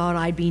really thought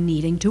I'd be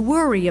needing to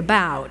worry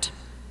about.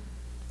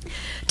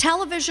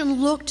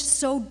 Television looked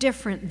so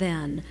different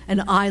then,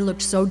 and I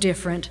looked so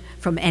different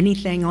from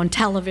anything on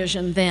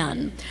television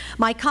then.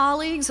 My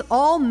colleagues,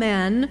 all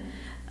men,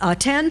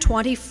 10,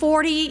 20,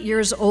 40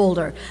 years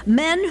older,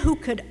 men who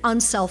could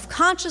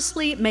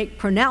unselfconsciously make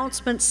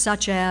pronouncements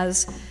such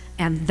as,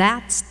 and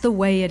that's the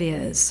way it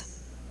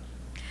is.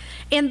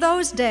 In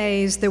those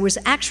days, there was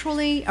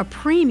actually a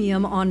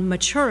premium on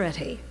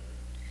maturity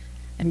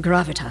and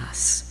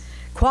gravitas,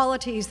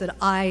 qualities that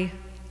I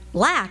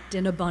lacked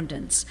in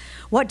abundance.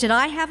 What did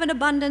I have in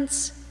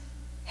abundance?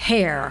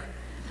 Hair.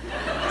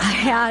 I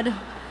had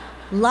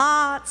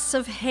lots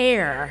of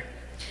hair.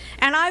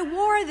 And I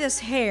wore this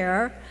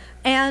hair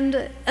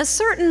and a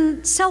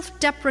certain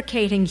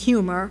self-deprecating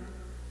humor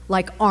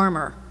like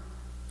armor.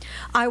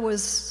 I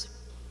was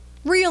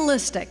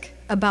realistic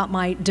about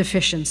my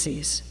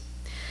deficiencies.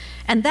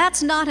 And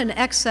that's not an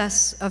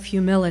excess of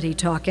humility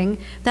talking,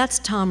 that's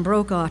Tom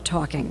Brokaw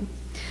talking.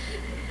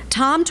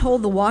 Tom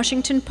told the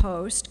Washington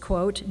Post,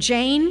 quote,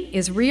 Jane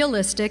is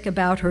realistic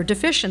about her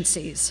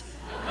deficiencies.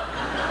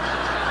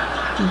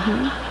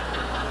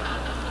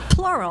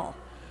 Plural.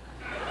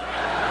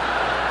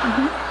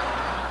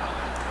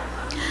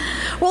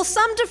 Well,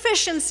 some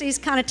deficiencies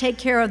kind of take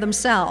care of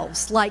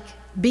themselves, like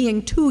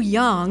being too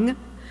young.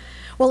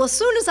 Well, as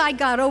soon as I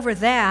got over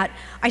that,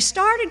 I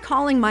started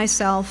calling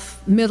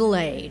myself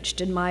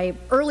middle-aged, in my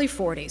early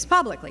 40s,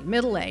 publicly,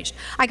 middle-aged.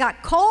 I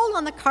got called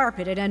on the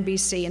carpet at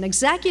NBC. An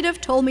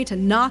executive told me to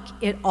knock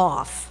it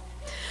off,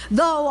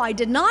 though I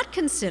did not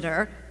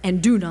consider,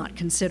 and do not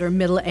consider,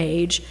 middle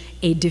age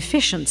a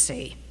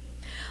deficiency.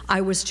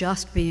 I was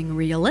just being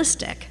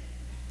realistic.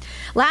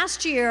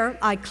 Last year,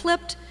 I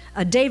clipped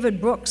a David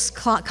Brooks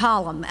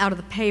column out of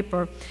the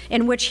paper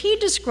in which he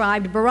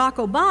described Barack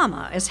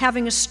Obama as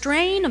having a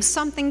strain of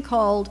something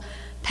called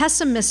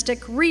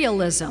pessimistic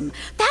realism.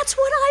 That's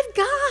what I've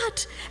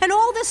got. And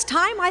all this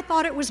time I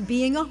thought it was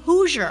being a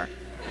Hoosier.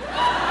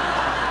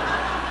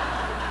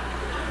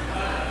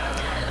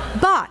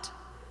 But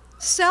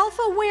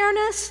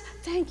self-awareness,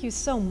 thank you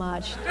so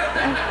much.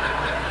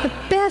 The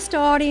best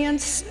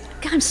audience.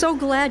 God, I'm so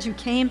glad you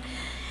came.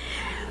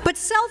 But But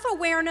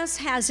self-awareness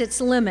has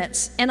its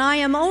limits, and I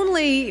am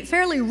only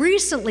fairly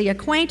recently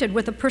acquainted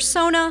with a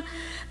persona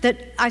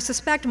that I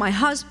suspect my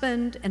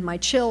husband and my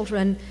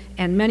children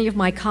and many of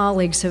my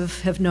colleagues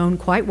have known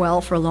quite well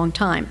for a long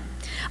time.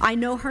 I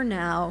know her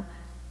now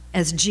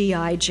as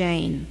G.I.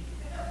 Jane.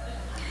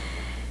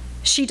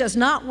 She does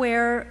not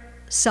wear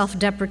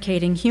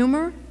self-deprecating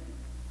humor.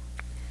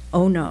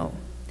 Oh no,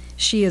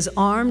 she is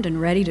armed and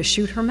ready to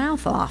shoot her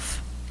mouth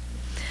off.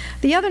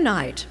 The other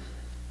night,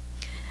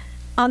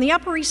 on the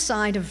Upper East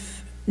Side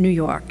of New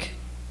York,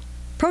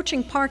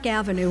 approaching Park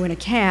Avenue in a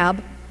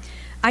cab,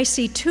 I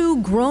see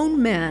two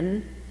grown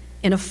men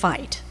in a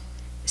fight,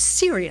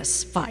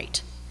 serious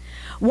fight.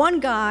 One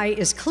guy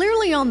is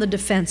clearly on the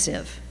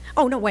defensive.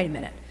 Oh, no, wait a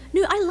minute.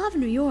 I love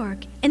New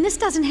York, and this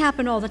doesn't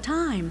happen all the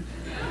time.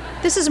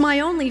 This is my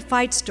only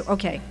fight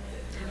story.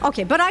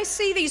 Okay, but I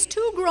see these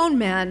two grown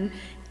men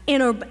in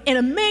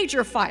a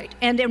major fight,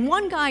 and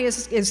one guy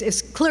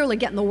is clearly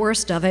getting the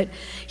worst of it.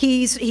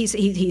 He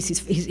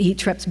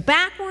trips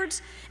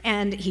backwards,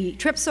 and he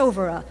trips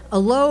over a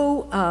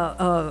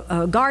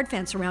low guard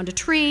fence around a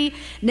tree.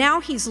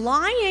 Now he's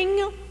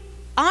lying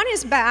on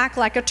his back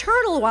like a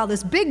turtle while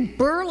this big,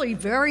 burly,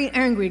 very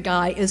angry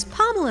guy is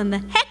pummeling the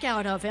heck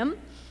out of him.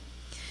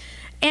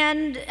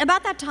 And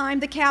about that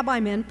time, the cab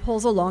I'm in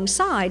pulls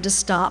alongside to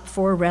stop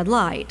for a red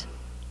light.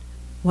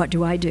 What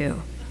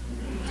do?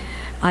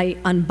 I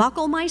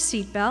unbuckle my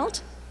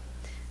seatbelt,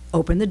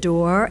 open the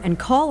door, and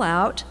call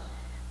out,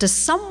 "Does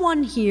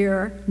someone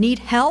here need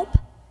help?"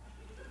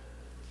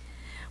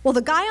 Well,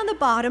 the guy on the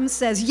bottom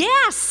says,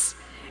 "Yes!"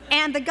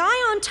 And the guy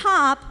on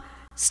top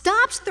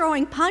stops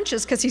throwing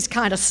punches because he's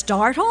kind of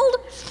startled.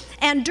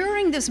 And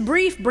during this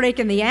brief break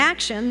in the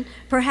action,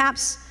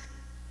 perhaps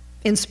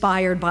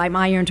inspired by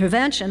my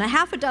intervention, a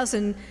half a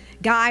dozen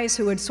guys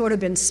who had sort of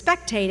been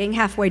spectating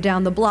halfway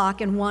down the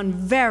block, and one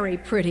very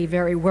pretty,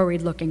 very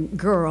worried-looking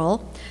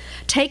girl,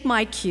 take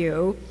my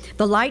cue.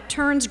 The light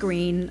turns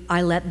green.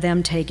 I let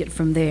them take it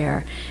from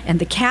there. And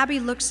the cabbie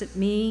looks at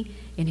me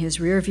in his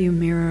rearview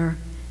mirror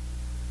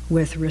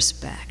with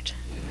respect.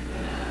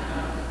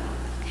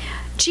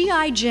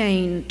 G.I.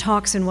 Jane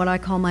talks in what I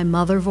call my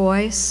mother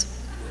voice.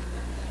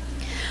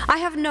 I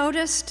have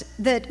noticed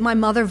that my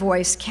mother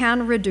voice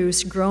can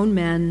reduce grown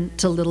men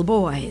to little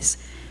boys.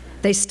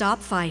 They stop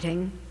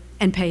fighting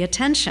and pay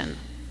attention.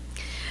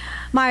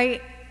 My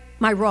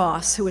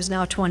Ross, who is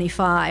now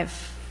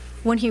 25,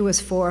 when he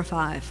was 4 or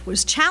 5,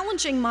 was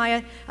challenging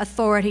my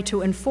authority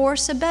to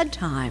enforce a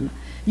bedtime.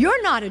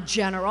 "You're not a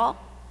general."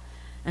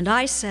 And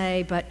I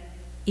say, "But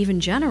even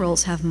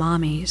generals have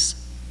mommies."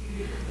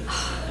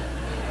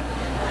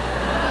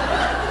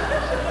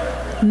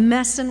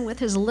 Messing with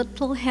his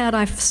little head,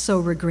 I so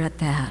regret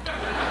that.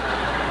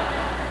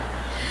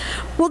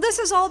 Well, this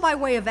is all by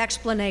way of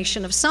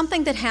explanation of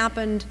something that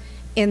happened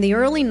in the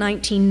early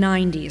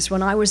 1990s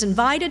when I was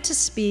invited to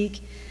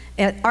speak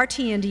at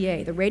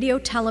RTNDA, the Radio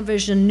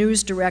Television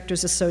News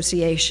Directors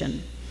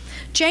Association.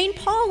 Jane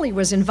Pauley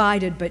was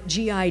invited, but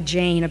G.I.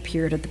 Jane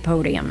appeared at the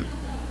podium.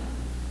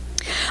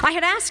 I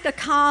had asked a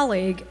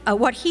colleague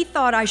what he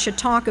thought I should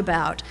talk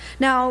about.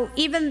 Now,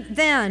 even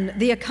then,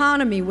 the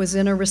economy was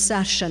in a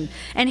recession,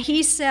 and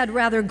he said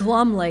rather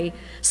glumly,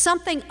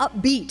 something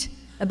upbeat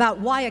about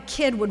why a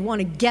kid would want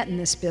to get in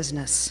this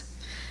business.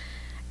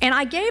 And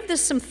I gave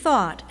this some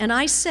thought, and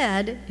I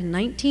said, in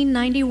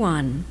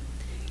 1991,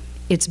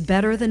 "It's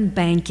better than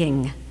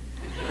banking."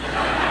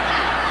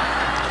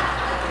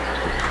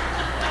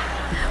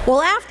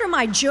 Well, after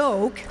my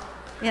joke,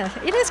 yeah,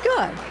 it is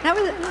good. That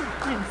was,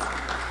 yeah.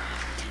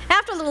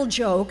 After a little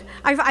joke,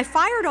 I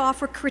fired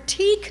off a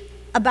critique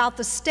about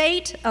the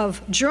state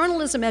of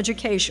journalism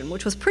education,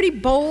 which was pretty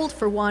bold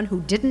for one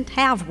who didn't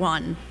have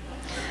one.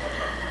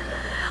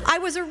 I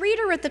was a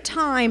reader at the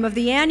time of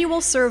the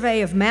annual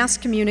survey of mass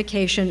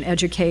communication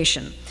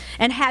education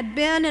and had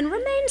been and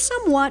remained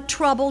somewhat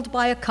troubled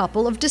by a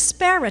couple of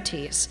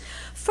disparities.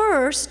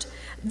 First,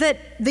 that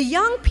the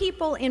young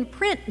people in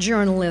print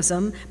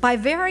journalism, by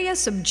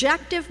various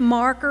objective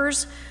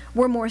markers,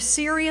 were more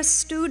serious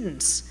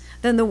students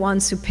than the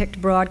ones who picked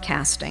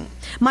broadcasting.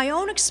 My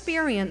own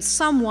experience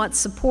somewhat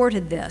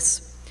supported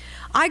this.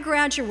 I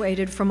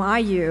graduated from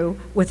IU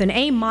with an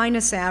A-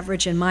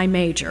 average in my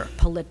major,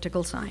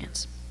 political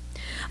science.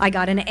 I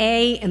got an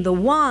A in the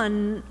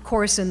one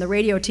course in the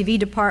radio TV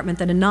department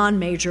that a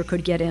non-major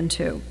could get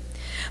into.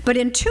 But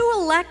in 2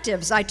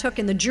 electives I took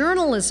in the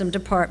journalism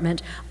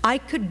department, I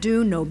could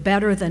do no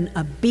better than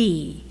a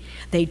B.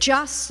 They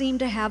just seemed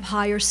to have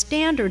higher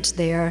standards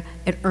there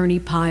at Ernie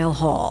Pyle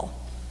Hall.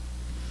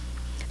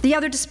 The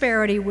other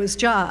disparity was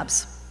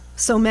jobs.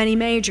 So many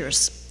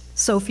majors,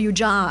 so few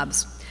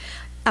jobs.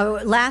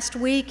 Last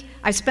week,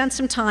 I spent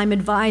some time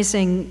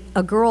advising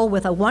a girl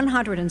with a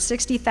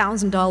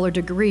 $160,000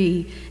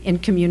 degree in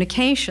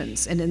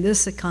communications, and in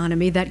this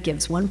economy, that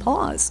gives one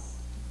pause.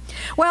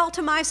 Well,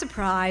 to my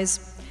surprise,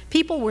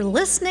 people were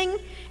listening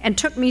and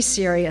took me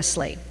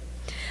seriously.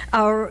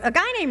 A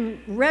guy named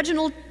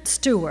Reginald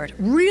Stewart,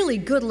 really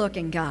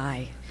good-looking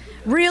guy,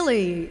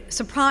 really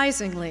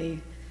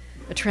surprisingly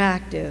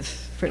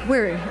attractive.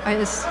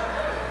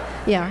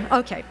 Yeah,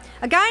 okay.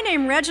 A guy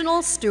named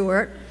Reginald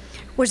Stewart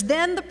was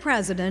then the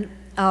president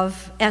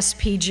of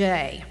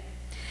SPJ.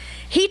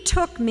 He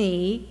took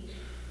me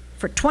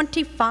for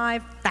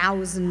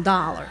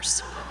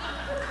 $25,000.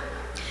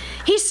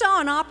 He saw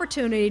an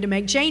opportunity to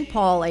make Jane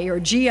Pauley, or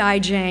G.I.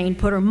 Jane,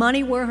 put her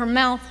money where her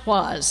mouth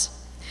was.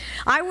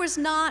 I was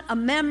not a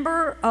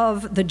member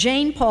of the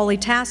Jane Pauley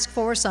Task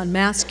Force on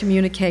Mass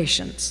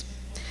Communications.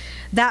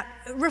 That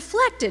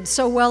reflected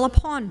so well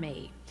upon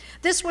me.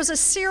 This was a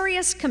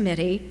serious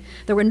committee.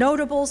 There were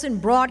notables in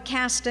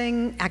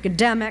broadcasting,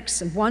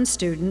 academics, and one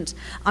student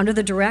under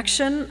the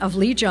direction of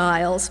Lee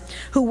Giles,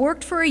 who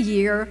worked for a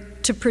year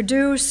to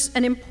produce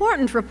an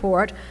important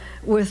report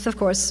with, of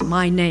course,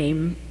 my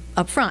name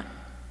up front.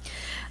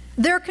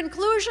 Their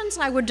conclusions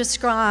I would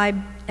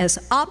describe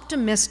as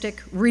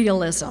optimistic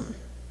realism.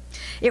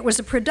 It was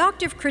a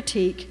productive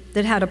critique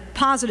that had a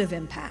positive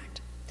impact,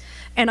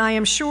 and I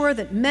am sure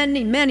that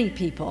many, many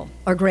people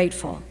are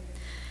grateful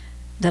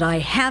that I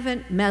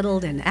haven't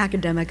meddled in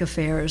academic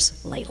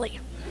affairs lately.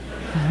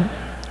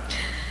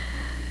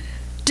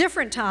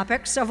 Different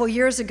topic. Several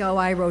years ago,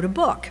 I wrote a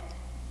book.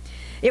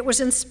 It was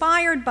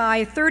inspired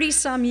by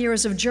 30-some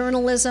years of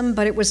journalism,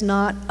 but it was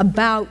not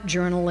about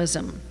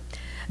journalism.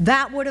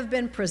 That would have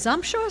been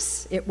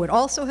presumptuous. It would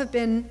also have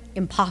been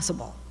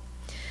impossible.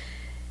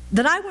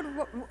 That I would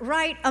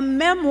write a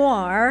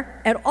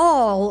memoir at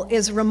all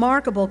is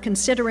remarkable,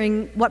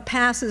 considering what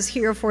passes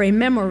here for a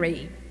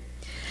memory.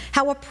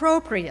 How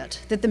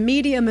appropriate that the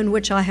medium in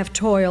which I have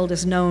toiled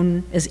is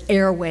known as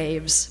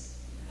airwaves.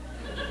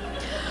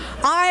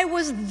 I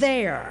was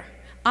there.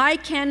 I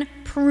can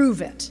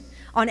prove it.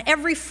 On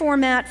every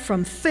format,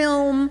 from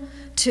film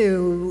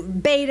to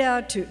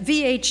beta to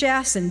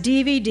VHS and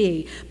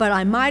DVD, but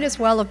I might as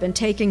well have been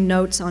taking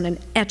notes on an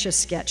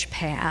Etch-a-Sketch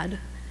pad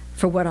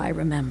for what I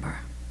remember.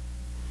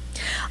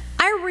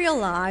 I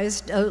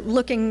realized,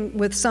 looking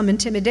with some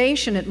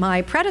intimidation at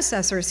my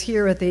predecessors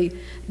here at the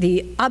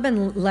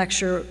Ubben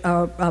lecture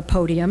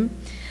podium,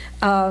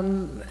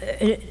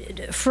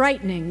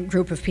 frightening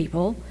group of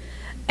people,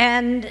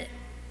 and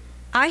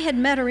I had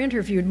met or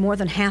interviewed more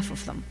than half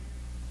of them.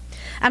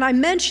 And I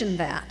mentioned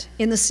that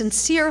in the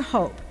sincere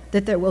hope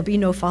that there will be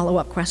no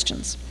follow-up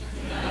questions.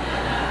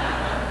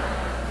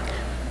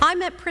 I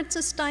met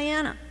Princess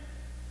Diana.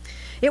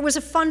 It was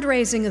a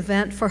fundraising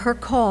event for her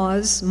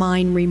cause,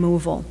 mine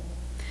removal.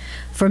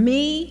 For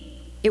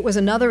me, it was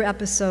another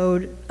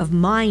episode of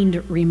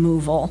mind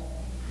removal.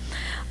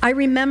 I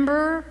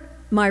remember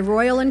my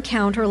royal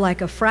encounter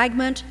like a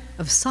fragment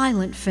of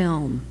silent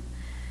film.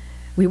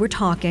 We were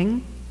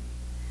talking.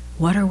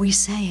 What are we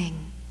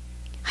saying?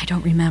 I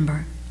don't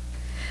remember.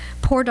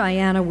 Poor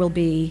Diana will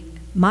be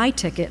my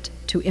ticket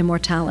to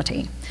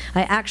immortality.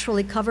 I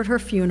actually covered her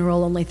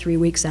funeral only 3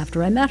 weeks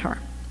after I met her,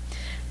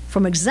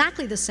 from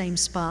exactly the same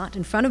spot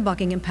in front of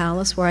Buckingham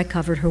Palace where I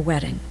covered her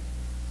wedding.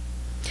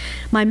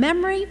 My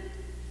memory,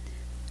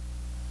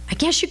 I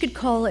guess you could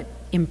call it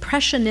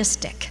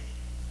impressionistic,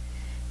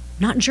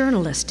 not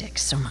journalistic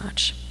so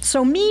much.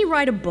 So me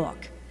write a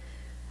book,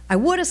 I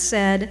would have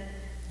said,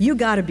 you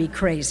gotta be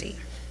crazy.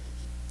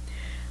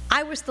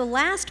 I was the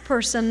last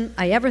person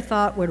I ever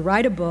thought would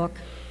write a book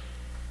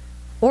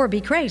or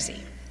be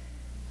crazy.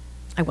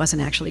 I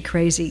wasn't actually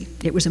crazy,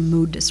 it was a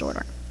mood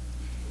disorder.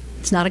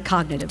 It's not a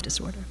cognitive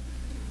disorder.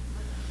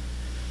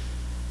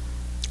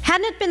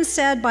 Hadn't it been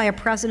said by a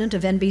president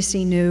of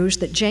NBC News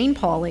that Jane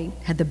Pauley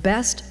had the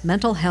best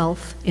mental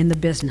health in the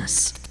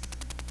business?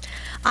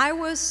 I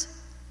was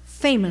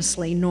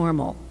famously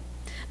normal.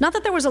 Not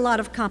that there was a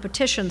lot of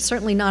competition,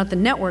 certainly not at the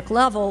network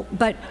level,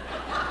 but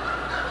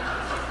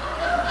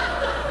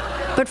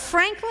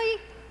frankly,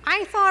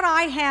 I thought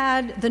I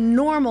had the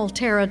normal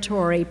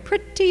territory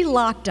pretty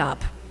locked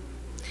up.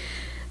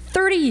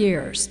 30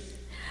 years.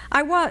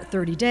 I was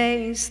 30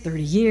 days,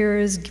 30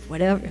 years,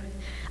 whatever.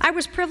 I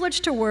was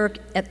privileged to work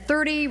at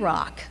 30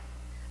 Rock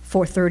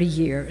for 30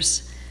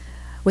 years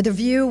with a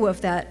view of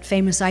that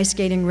famous ice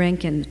skating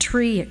rink and the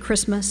tree at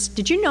Christmas.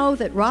 Did you know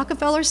that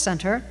Rockefeller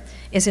Center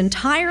is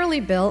entirely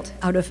built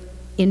out of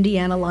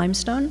Indiana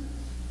limestone?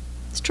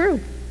 It's true.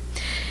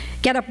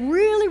 Get up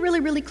really, really,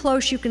 really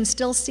close, you can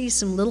still see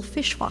some little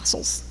fish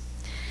fossils.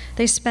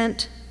 They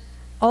spent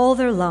all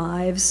their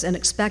lives and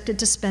expected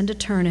to spend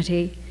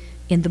eternity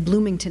in the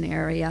Bloomington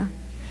area.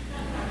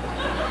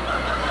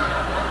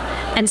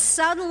 And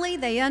suddenly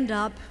they end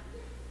up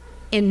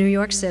in New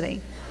York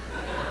City.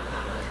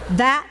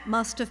 That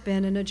must have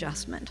been an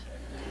adjustment.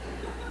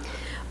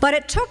 But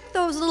it took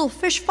those little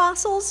fish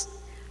fossils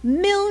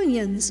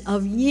millions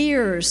of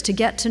years to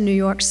get to New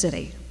York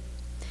City.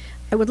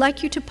 I would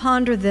like you to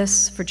ponder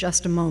this for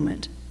just a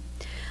moment.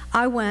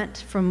 I went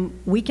from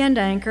weekend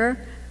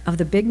anchor of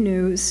the big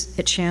news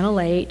at Channel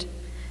 8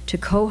 to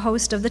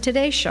co-host of the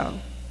Today Show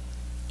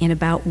in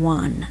about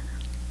 1.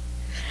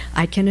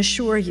 I can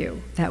assure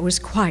you that was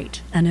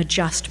quite an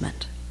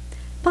adjustment.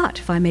 But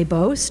if I may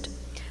boast,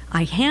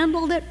 I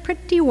handled it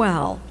pretty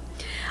well.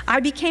 I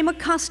became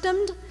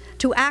accustomed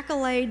to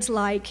accolades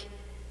like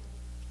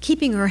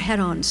keeping her head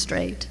on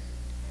straight,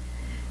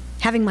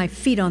 having my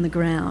feet on the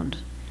ground,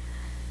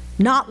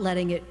 not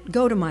letting it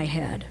go to my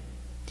head.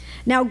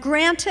 Now,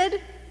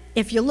 granted,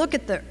 if you look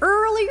at the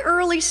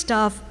early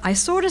stuff, I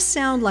sort of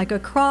sound like a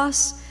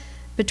cross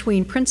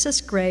between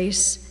Princess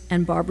Grace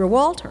and Barbara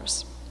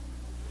Walters.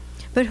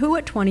 But who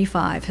at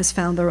 25 has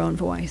found their own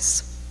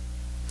voice?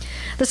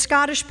 The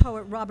Scottish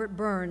poet Robert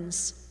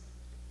Burns,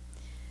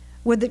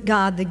 would that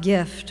God the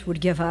gift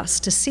would give us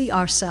to see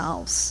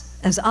ourselves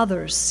as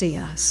others see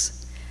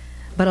us.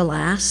 But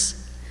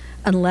alas,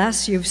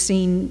 unless you've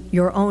seen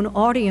your own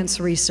audience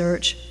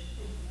research,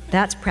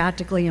 that's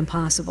practically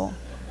impossible.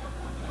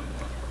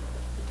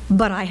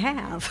 But I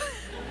have.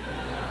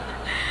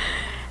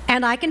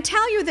 And I can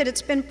tell you that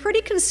it's been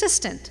pretty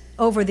consistent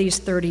over these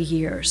 30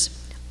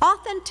 years.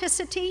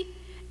 Authenticity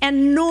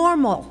and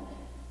normal,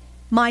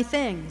 my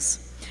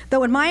things.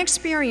 Though in my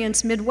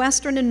experience,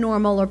 Midwestern and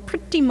normal are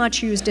pretty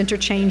much used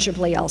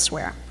interchangeably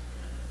elsewhere.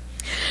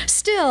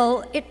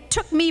 Still, it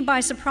took me by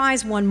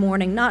surprise one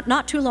morning,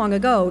 not too long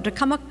ago, to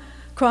come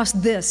across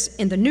this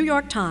in the New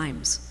York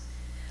Times.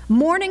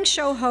 Morning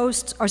show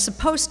hosts are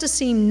supposed to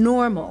seem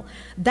normal.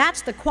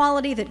 That's the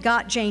quality that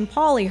got Jane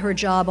Pauley her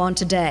job on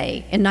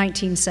Today in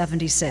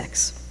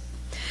 1976.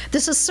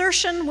 This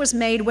assertion was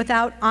made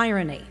without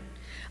irony,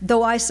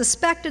 though I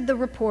suspected the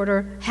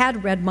reporter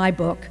had read my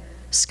book,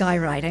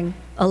 Skywriting: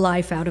 A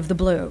Life Out of the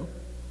Blue,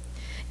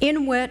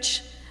 in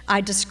which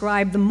I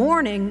described the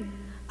morning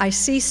I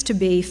ceased to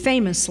be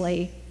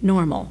famously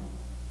normal.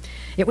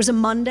 It was a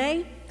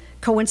Monday,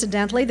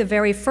 coincidentally the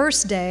very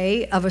first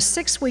day of a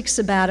 6-week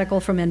sabbatical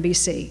from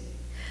NBC.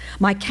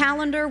 My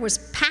calendar was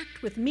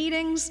packed with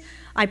meetings.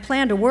 I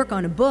planned to work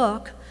on a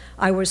book.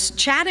 I was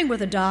chatting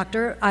with a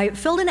doctor. I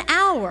filled an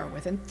hour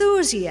with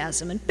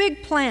enthusiasm and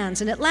big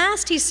plans, and at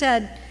last he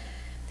said,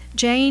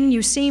 "Jane,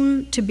 you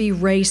seem to be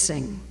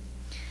racing."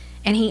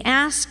 And he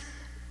asked,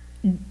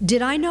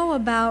 did I know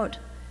about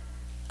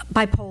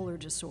bipolar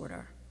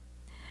disorder?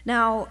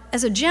 Now,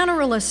 as a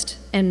generalist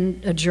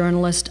and a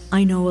journalist,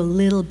 I know a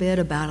little bit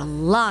about a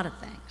lot of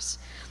things.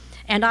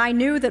 And I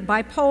knew that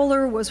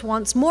bipolar was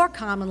once more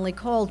commonly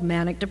called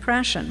manic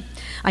depression.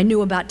 I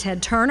knew about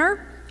Ted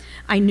Turner.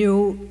 I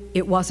knew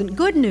it wasn't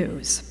good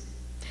news.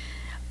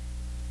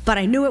 But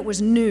I knew it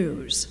was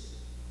news.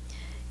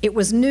 It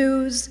was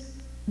news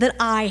that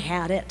I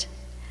had it,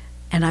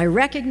 and I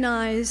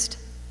recognized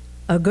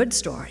a good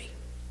story.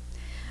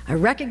 I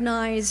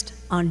recognized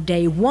on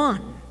day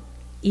one,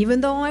 even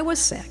though I was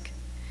sick,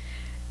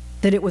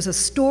 that it was a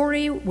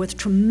story with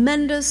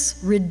tremendous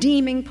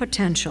redeeming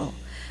potential,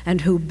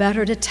 and who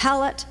better to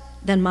tell it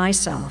than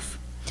myself.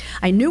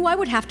 I knew I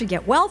would have to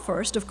get well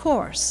first, of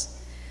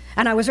course,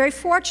 and I was very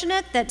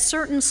fortunate that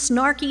certain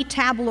snarky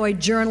tabloid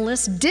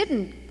journalists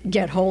didn't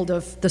get hold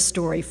of the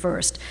story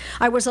first.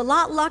 I was a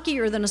lot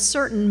luckier than a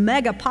certain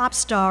mega pop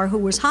star who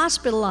was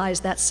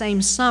hospitalized that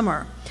same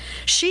summer.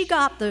 She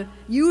got the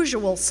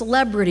usual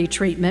celebrity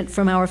treatment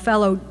from our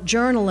fellow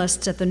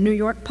journalists at the New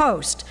York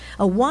Post,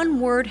 a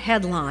one-word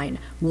headline,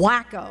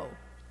 wacko.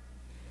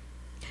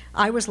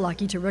 I was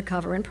lucky to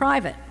recover in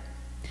private.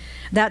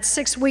 That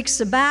 6-week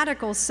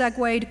sabbatical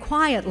segued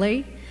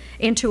quietly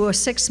into a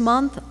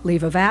 6-month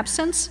leave of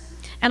absence,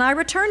 and I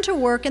returned to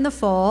work in the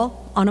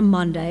fall on a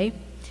Monday.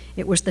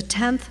 It was the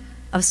 10th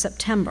of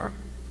September.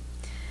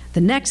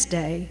 The next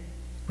day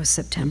was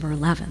September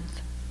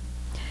 11th,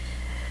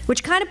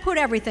 which kind of put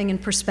everything in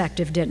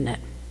perspective, didn't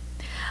it?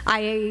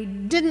 I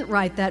didn't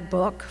write that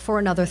book for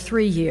another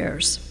 3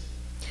 years.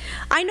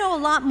 I know a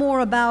lot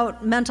more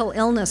about mental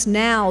illness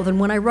now than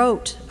when I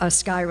wrote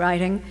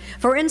Skywriting.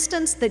 For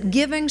instance, that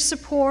giving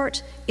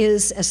support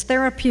is as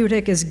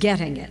therapeutic as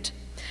getting it.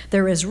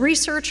 There is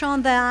research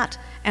on that,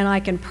 and I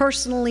can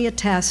personally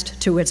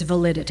attest to its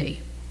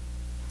validity.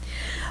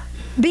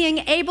 Being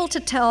able to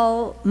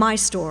tell my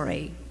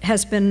story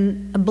has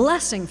been a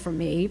blessing for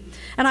me,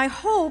 and I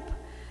hope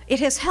it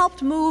has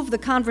helped move the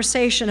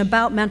conversation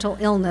about mental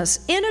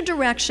illness in a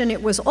direction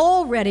it was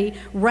already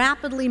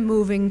rapidly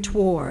moving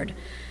toward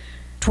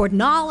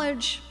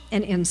knowledge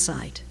and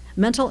insight.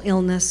 Mental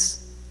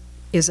illness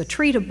is a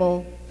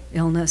treatable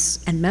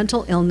illness, and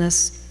mental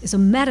illness is a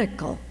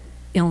medical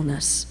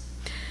illness.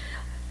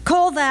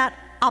 Call that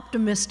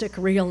optimistic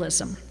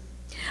realism.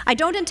 I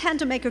don't intend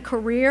to make a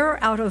career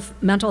out of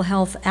mental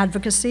health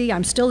advocacy.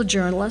 I'm still a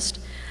journalist,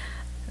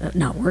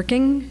 not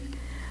working.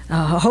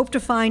 Hope to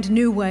find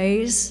new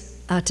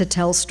ways to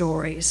tell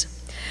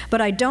stories. But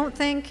I don't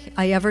think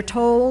I ever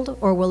told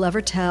or will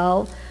ever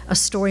tell a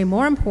story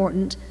more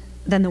important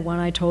than the one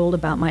I told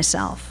about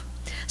myself.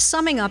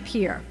 Summing up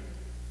here,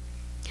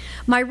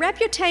 my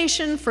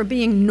reputation for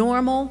being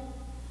normal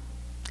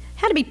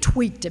had to be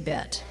tweaked a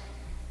bit.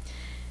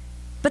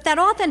 But that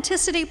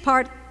authenticity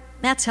part,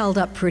 that's held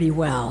up pretty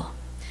well.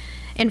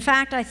 In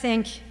fact, I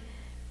think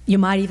you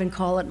might even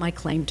call it my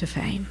claim to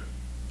fame.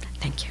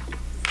 Thank you.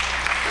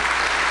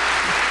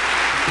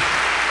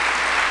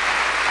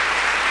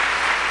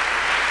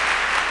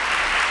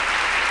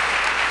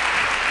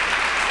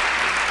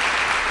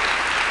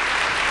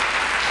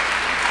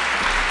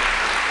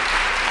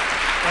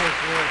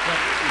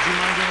 Would you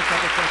mind doing a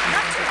couple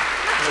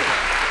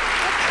questions?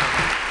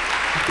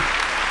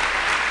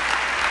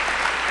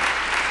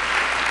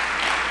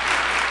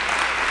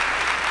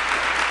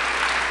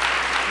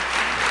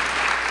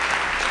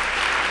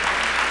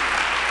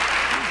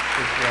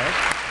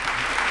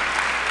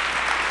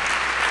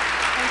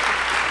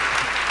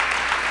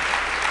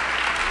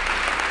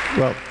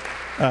 Well,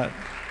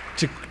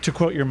 to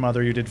quote your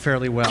mother, you did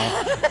fairly well.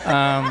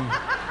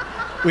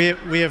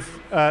 We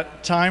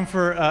have time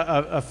for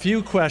a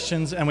few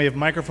questions, and we have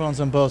microphones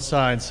on both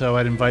sides, so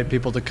I'd invite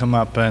people to come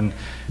up and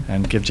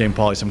give Jane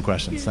Pauley some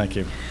questions. Thank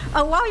you.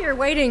 While you're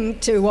waiting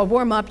to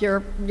warm up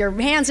your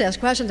hands to ask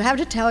questions, I have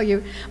to tell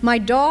you, my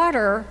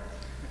daughter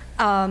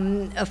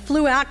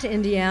flew out to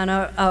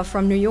Indiana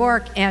from New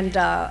York and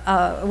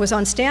was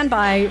on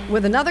standby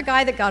with another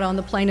guy that got on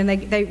the plane, and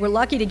they were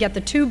lucky to get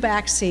the 2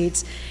 back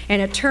seats,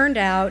 and it turned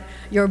out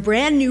your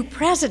brand new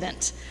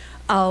president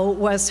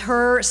was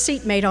her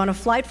seatmate on a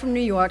flight from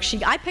New York.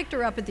 I picked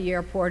her up at the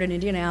airport in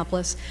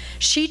Indianapolis.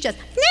 She just,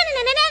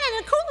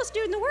 the coolest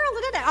dude in the world.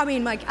 I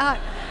mean, my God.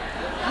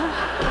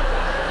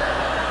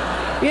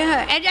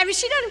 Yeah, and I mean,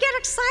 she doesn't get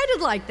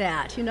excited like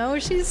that, you know.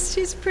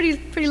 She's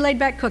pretty laid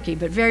back cookie,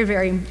 but very,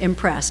 very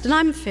impressed, and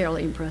I'm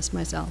fairly impressed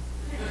myself.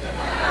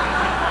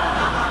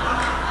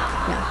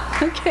 Yeah.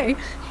 Okay.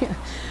 Yeah.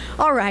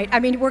 All right. I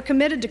mean, we're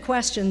committed to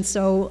questions,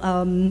 so.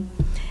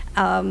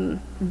 Oh,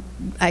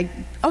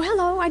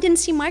 hello. I didn't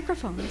see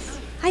microphones.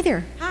 Hi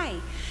there. Hi.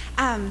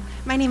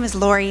 My name is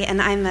Lori,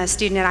 and I'm a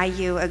student at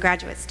IU, a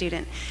graduate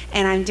student,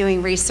 and I'm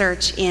doing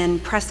research in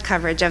press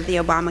coverage of the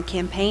Obama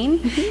campaign.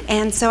 Mm-hmm.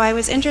 And so I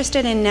was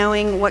interested in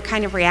knowing what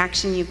kind of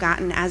reaction you've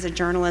gotten as a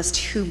journalist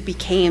who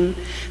became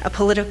a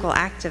political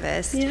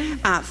activist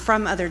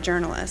from other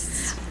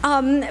journalists.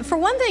 For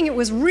one thing, it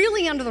was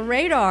really under the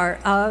radar.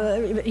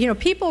 You know,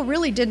 people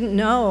really didn't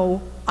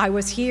know I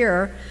was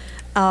here.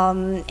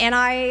 And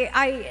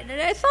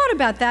I thought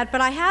about that, but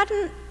I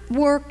haven't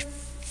worked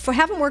for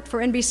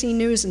NBC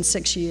News in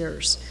 6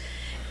 years.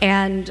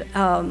 And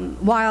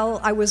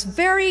while I was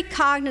very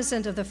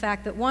cognizant of the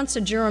fact that once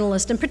a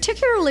journalist, and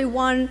particularly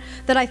one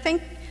that I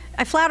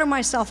flatter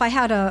myself I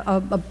had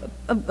a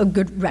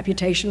good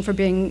reputation for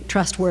being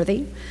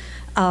trustworthy.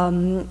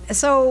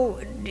 So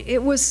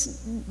it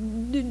was,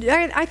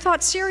 I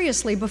thought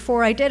seriously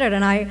before I did it,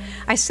 and I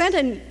sent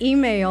an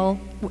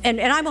email,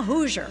 and I'm a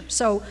Hoosier,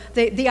 so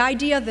the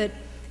idea that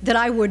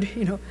I would,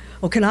 you know,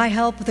 well, can I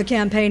help the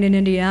campaign in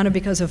Indiana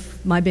because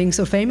of my being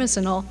so famous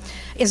and all,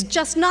 is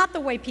just not the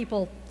way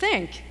people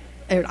think.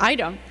 I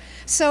don't.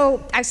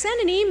 So I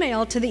sent an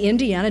email to the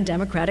Indiana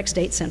Democratic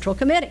State Central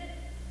Committee.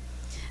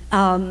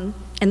 And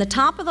the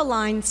top of the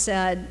line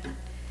said,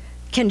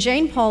 can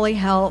Jane Pauley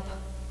help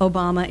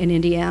Obama in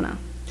Indiana?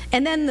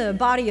 And then the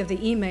body of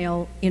the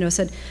email, you know,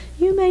 said,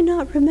 you may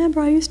not remember,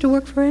 I used to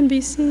work for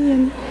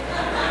NBC,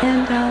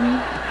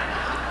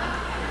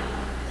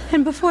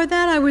 and before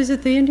that I was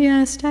at the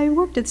Indiana State, I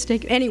worked at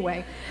State.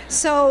 Anyway,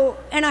 so,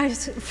 and I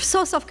was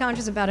so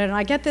self-conscious about it, and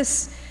I get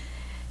this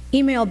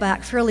email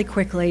back fairly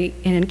quickly,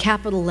 and in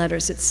capital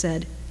letters it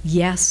said,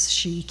 yes,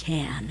 she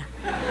can.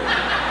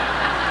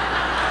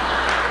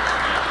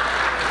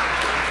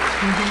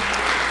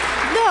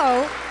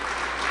 No.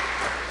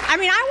 I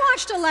mean, I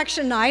watched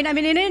election night. I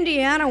mean, in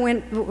Indiana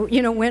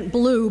went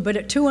blue, but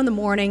at 2 in the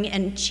morning,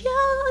 and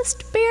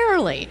just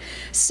barely.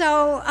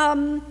 So,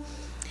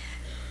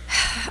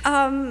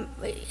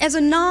 as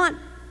a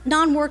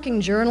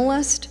non-working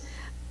journalist,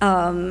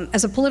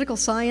 as a political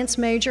science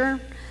major,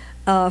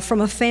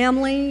 from a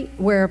family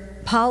where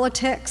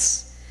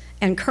politics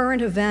and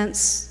current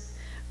events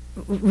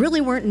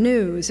really weren't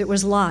news, it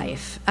was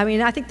life. I mean,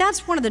 I think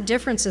that's one of the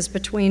differences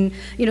between,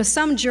 you know,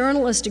 some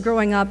journalists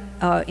growing up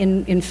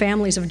in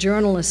families of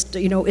journalists,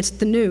 you know, it's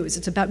the news,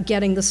 it's about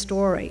getting the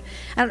story.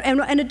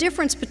 And a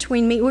difference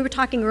between me, we were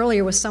talking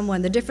earlier with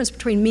someone, the difference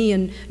between me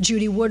and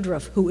Judy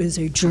Woodruff, who is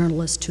a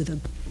journalist to the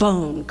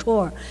bone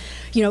core,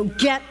 you know,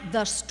 get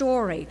the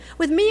story.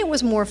 With me, it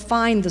was more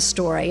find the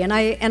story, and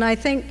I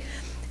think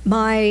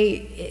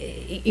my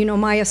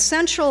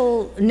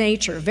essential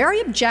nature, very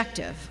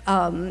objective.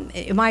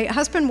 My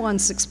husband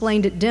once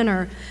explained at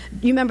dinner,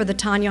 you remember the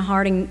Tanya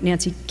Harding,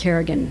 Nancy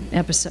Kerrigan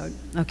episode?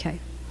 Okay.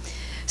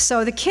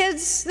 So the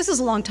kids, this is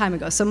a long time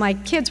ago, so my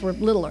kids were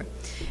littler.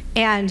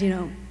 And, you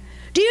know,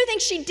 do you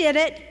think she did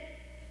it?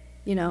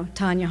 You know,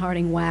 Tanya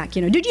Harding whack,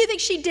 you know, did you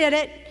think she did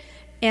it?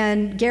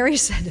 And Gary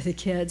said to the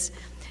kids,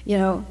 you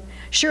know,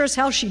 sure as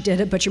hell she did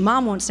it, but your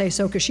mom won't say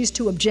so because she's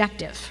too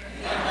objective.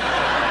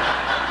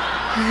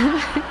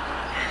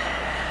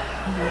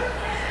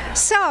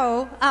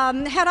 So,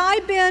 had I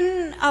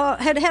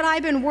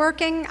been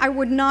working, I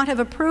would not have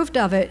approved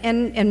of it.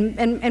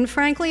 And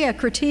frankly, a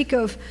critique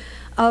of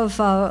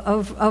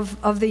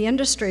the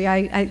industry.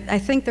 I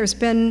think there's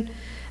been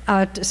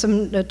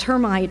some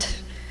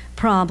termite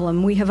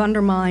problem. We have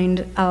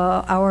undermined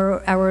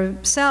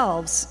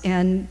ourselves,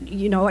 and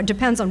you know, it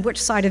depends on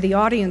which side of the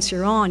audience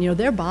you're on. You know,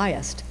 they're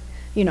biased.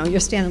 You know, you're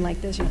standing like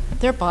this, you know,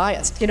 they're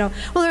biased, you know.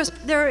 Well,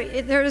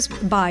 there is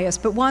bias,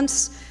 but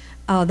once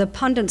the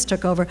pundits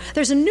took over,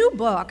 there's a new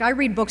book. I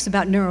read books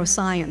about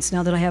neuroscience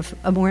now that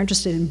I'm more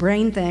interested in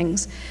brain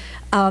things.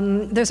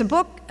 There's a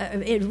book,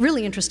 a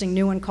really interesting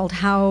new one called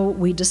How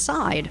We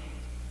Decide.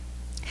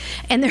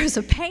 And there's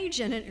a page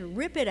in it, you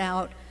rip it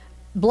out,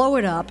 blow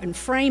it up, and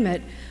frame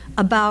it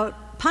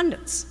about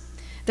pundits.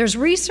 There's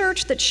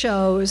research that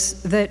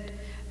shows that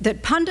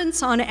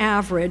pundits on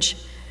average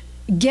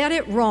get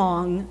it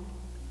wrong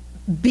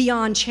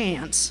beyond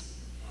chance.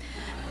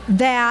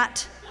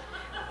 That,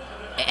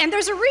 and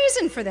there's a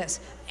reason for this,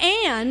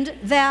 and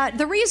that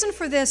the reason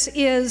for this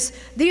is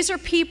these are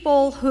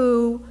people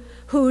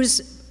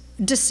whose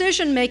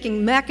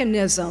decision-making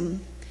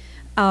mechanism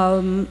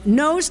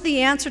knows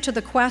the answer to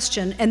the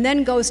question and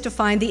then goes to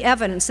find the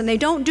evidence. And they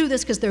don't do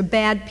this because they're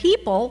bad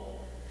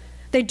people.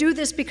 They do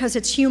this because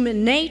it's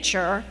human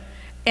nature,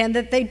 and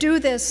that they do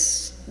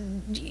this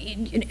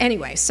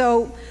anyway.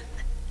 So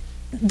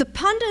the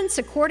pundits,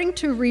 according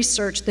to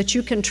research, that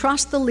you can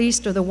trust the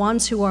least are the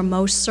ones who are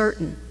most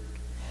certain.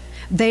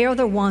 They are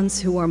the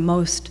ones who are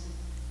most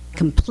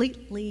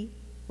completely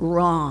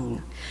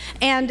wrong.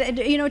 And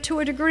you know, to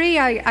a degree,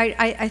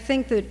 I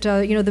think that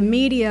you know, the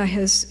media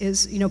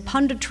is you know,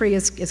 punditry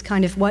is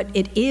kind of what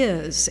it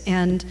is,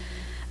 and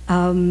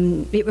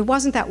it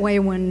wasn't that way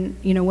when,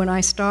 you know, when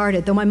I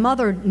started. Though my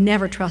mother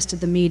never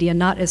trusted the media,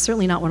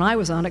 certainly not when I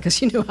was on it, because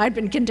she knew I'd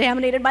been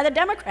contaminated by the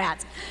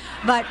Democrats.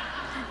 But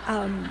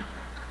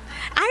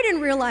I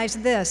didn't realize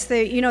this.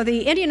 You know,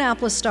 the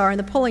Indianapolis Star and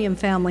the Pauley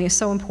family is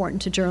so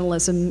important to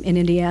journalism in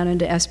Indiana and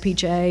to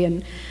SPJ,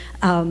 and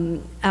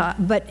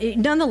but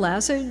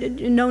nonetheless,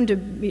 known to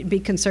be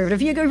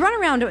conservative. You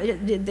run around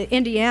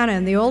Indiana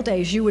in the old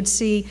days, you would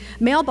see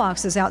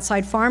mailboxes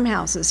outside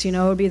farmhouses. You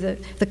know, it would be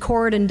the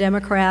Corridon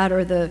Democrat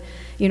or the,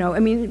 you know, I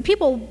mean,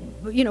 people,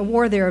 you know,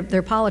 wore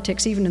their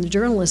politics, even in the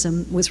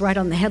journalism, was right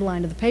on the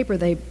headline of the paper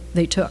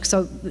they took.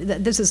 So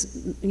this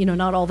is, you know,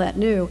 not all that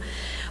new.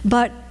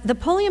 But the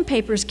Pauley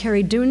papers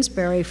carried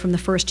Doonesbury from the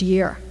first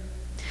year.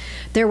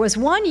 There was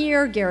one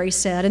year, Gary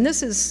said, and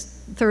this is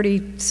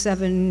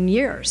 37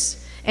 years.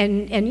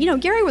 And you know,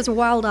 Gary was a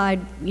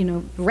wild-eyed, you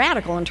know,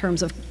 radical in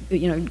terms of,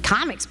 you know,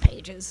 comics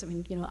pages. I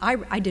mean, you know,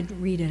 I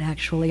didn't read it,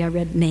 actually. I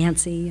read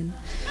Nancy. And,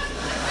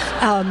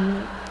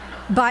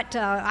 but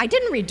I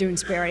didn't read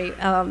Doonesbury.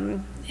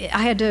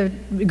 I had to,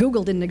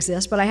 Google didn't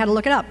exist, but I had to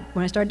look it up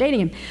when I started dating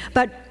him.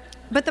 But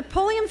the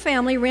Pauley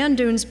family ran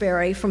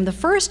Doonesbury from the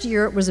first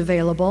year it was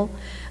available.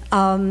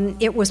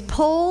 It was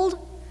pulled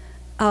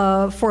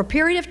for a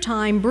period of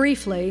time,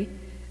 briefly,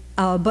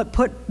 but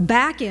put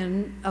back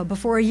in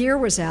before a year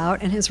was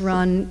out, and has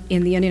run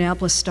in the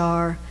Indianapolis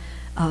Star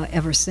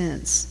ever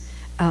since.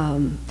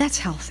 That's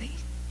healthy.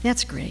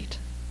 That's great.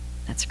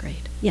 That's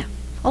great. Yeah.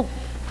 Oh.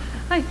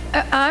 Hi.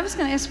 I was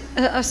going to ask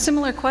a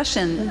similar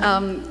question.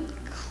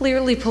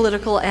 Clearly,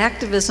 political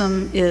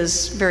activism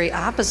is very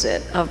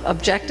opposite of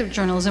objective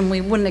journalism.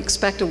 We wouldn't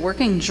expect a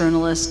working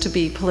journalist to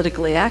be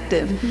politically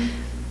active. Mm-hmm.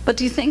 But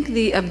do you think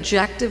the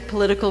objective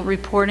political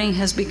reporting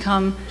has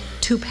become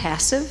too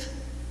passive?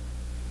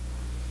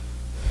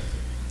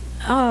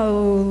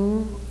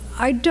 Oh,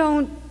 I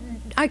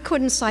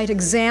couldn't cite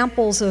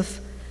examples of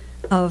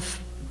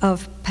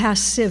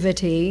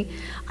passivity.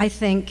 I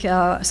think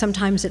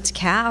sometimes it's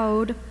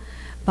cowed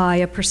by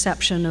a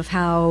perception of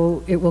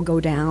how it will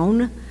go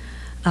down,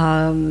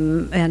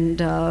 and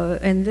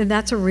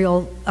that's a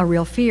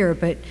real fear.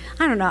 But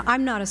I don't know.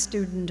 I'm not a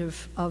student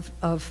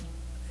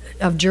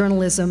of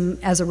journalism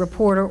as a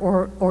reporter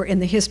or in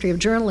the history of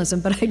journalism,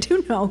 but I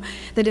do know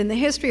that in the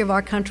history of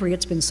our country,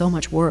 it's been so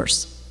much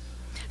worse.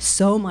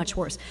 So much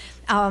worse.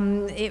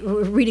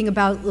 Reading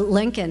about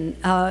Lincoln,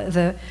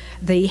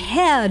 the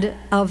head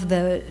of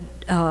the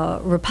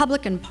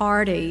Republican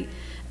Party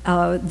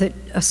that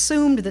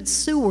assumed that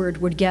Seward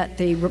would get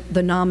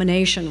the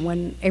nomination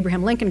when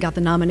Abraham Lincoln got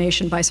the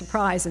nomination by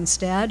surprise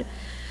instead.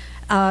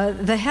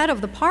 The head of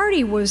the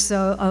party was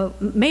a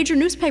major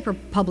newspaper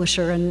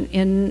publisher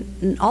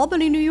in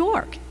Albany, New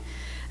York.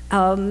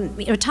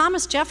 You know,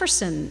 Thomas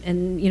Jefferson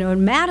and, you know,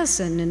 and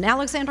Madison and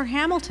Alexander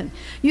Hamilton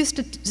used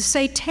to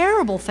say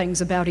terrible things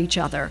about each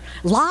other,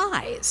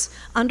 lies,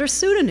 under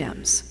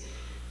pseudonyms,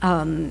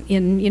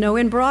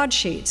 in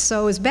broadsheets.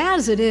 So as bad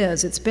as it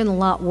is, it's been a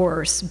lot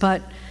worse,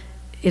 but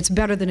it's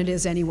better than it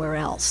is anywhere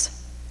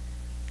else.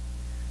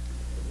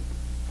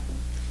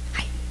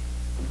 Hi.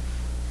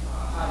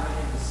 Hi, my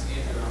name is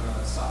Andrew. I'm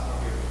a sophomore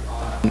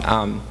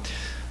here.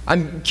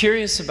 I'm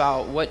curious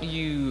about what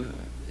you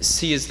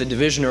see as the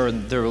division or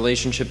the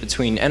relationship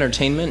between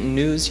entertainment and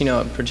news, you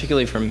know,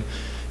 particularly from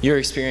your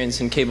experience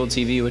in cable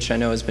TV, which I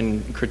know has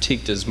been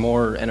critiqued as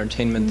more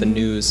entertainment than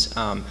news.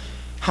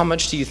 How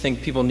much do you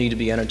think people need to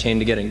be entertained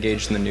to get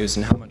engaged in the news,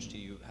 and how much do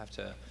you have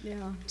to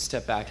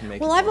step back and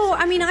make it more fun?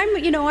 I mean,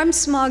 I'm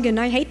smug and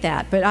I hate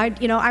that, but I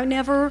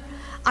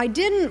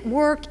didn't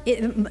work,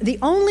 the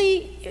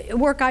only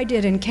work I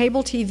did in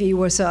cable TV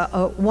was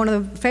one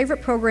of the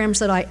favorite programs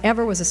that I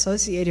ever was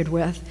associated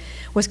with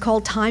was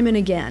called Time and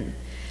Again.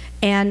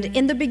 And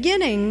in the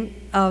beginning,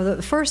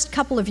 the first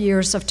couple of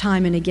years of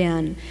Time and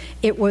Again,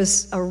 it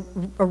was a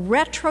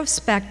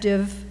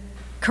retrospective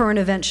current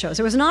event show.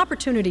 So it was an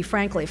opportunity,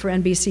 frankly, for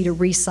NBC to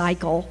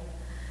recycle,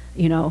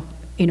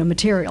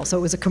 material. So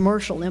it was a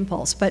commercial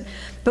impulse. But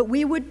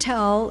we would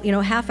tell,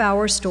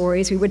 half-hour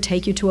stories. We would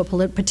take you to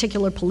a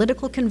particular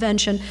political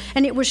convention,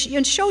 and it would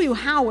show you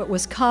how it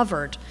was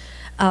covered.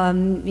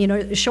 You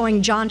know,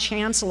 showing John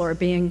Chancellor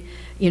being,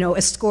 you know,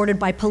 escorted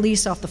by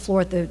police off the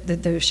floor at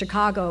the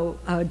Chicago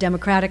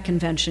Democratic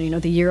Convention, you know,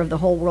 the year of the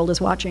whole world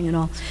is watching and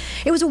all.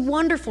 It was a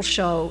wonderful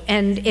show,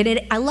 and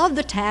I love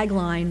the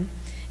tagline.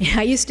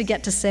 I used to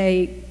get to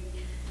say,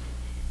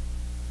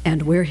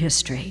 "And we're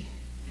history."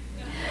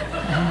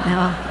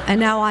 And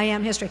now I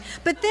am history.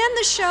 But then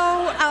the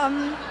show,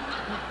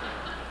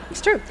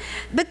 it's true.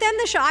 But then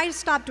the show, I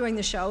stopped doing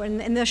the show,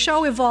 and the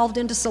show evolved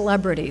into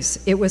celebrities.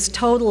 It was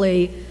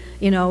totally,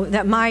 you know,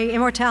 that my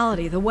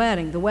immortality, the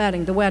wedding, the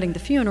wedding, the wedding, the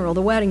funeral,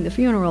 the wedding, the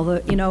funeral,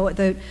 you know,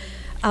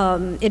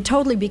 it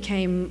totally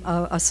became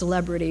a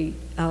celebrity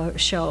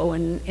show,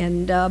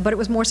 but it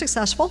was more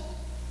successful,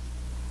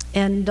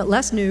 and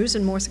less news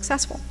and more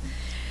successful.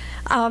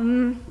 A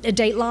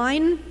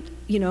Dateline,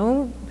 you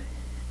know,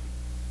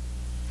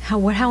 how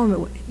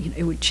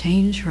it would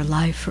change her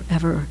life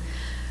forever.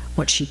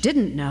 What she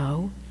didn't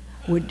know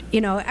would, you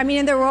know, I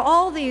mean, there were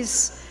all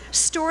these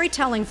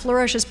storytelling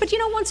flourishes, but, you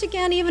know, once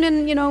again, even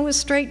in, you know,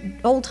 straight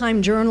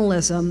old-time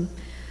journalism,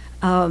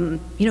 you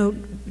know,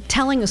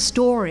 telling a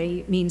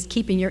story means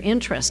keeping your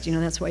interest. You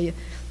know, that's why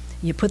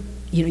you put,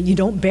 you know, you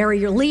don't bury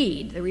your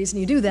lead. The reason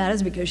you do that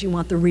is because you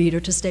want the reader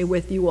to stay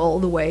with you all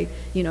the way,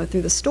 you know,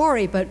 through the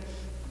story. But,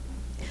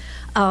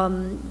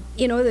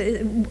 you know,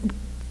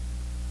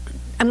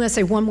 I'm going to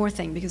say one more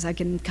thing because I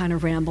can kind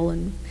of ramble.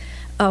 And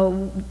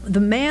the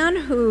man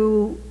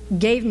who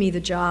gave me the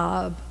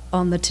job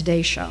on the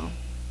Today Show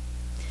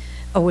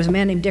was a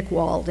man named Dick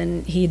Wald,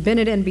 and he had been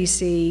at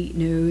NBC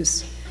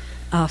News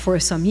for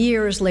some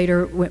years.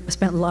 Later,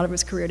 spent a lot of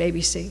his career at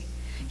ABC.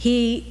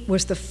 He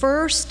was the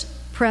first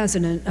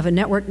president of a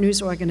network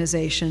news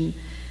organization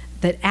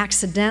that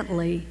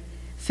accidentally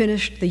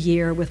finished the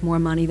year with more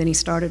money than he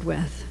started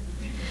with.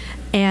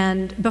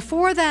 And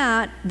before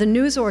that, the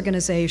news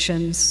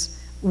organizations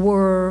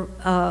were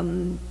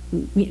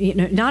you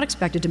know, not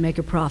expected to make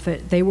a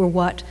profit. They were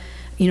what,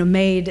 you know,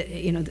 made,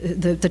 you know,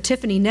 the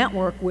Tiffany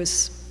Network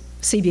was,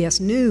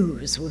 CBS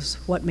News was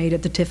what made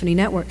it the Tiffany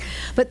Network.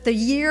 But the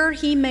year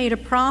he made a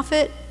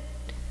profit,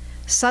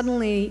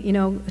 suddenly, you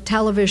know,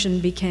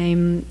 television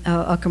became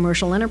a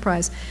commercial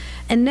enterprise.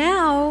 And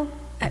now,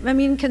 I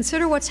mean,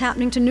 consider what's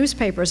happening to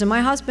newspapers. And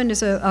my husband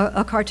is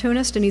a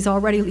cartoonist, and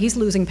he's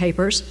losing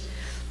papers.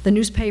 The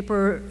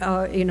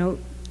newspaper, you know,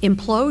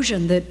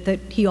 implosion that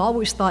he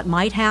always thought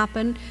might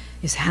happen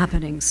is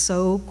happening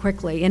so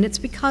quickly. And it's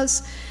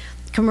because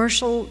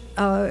commercial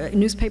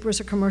newspapers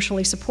are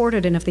commercially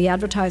supported, and if the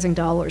advertising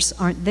dollars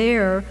aren't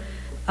there,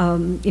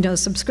 you know,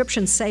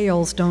 subscription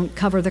sales don't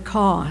cover the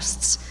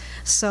costs.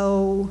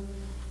 So,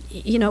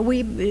 you know,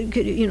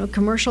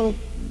 commercial,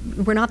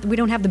 we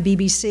don't have the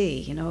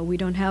BBC, you know, we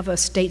don't have a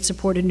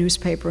state-supported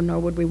newspaper, nor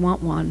would we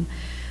want one.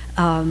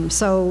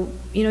 So,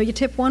 you know, you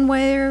tip one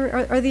way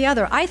or the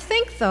other. I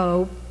think,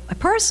 though, I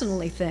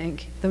personally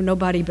think, though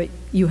nobody but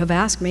you have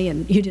asked me,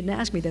 and you didn't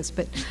ask me this,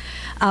 but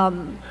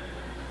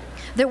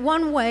that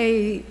one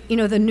way, you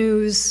know, the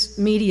news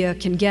media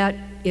can get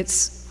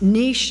its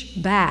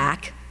niche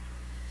back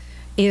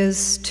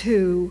is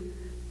to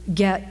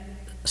get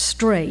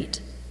straight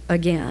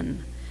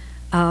again.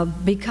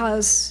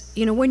 Because,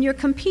 you know, when you're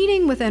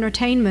competing with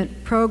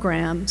entertainment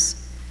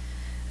programs,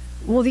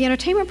 well, the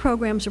entertainment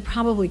programs are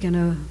probably going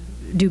to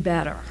do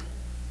better.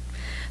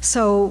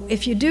 So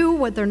if you do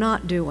what they're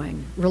not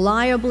doing,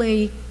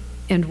 reliably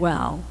and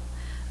well,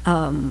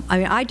 I mean,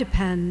 I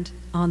depend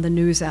on the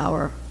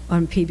NewsHour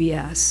on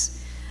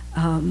PBS.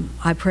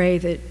 I pray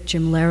that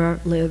Jim Lehrer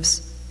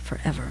lives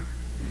forever.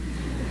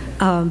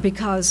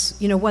 Because,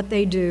 you know, what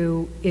they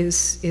do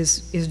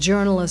is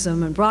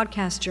journalism and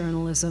broadcast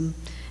journalism,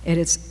 and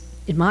it's,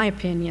 in my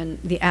opinion,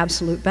 the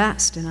absolute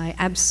best, and I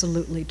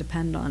absolutely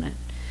depend on it.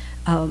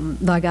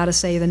 I gotta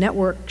say, the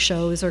network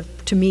shows are,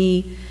 to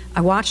me, I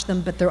watch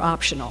them, but they're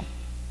optional.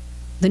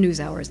 The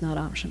NewsHour is not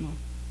optional.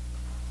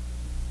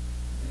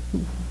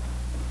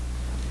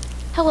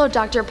 Hello,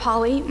 Dr.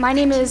 Pauley. My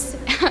name is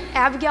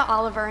Abigail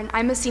Oliver, and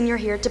I'm a senior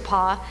here at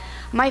DePauw.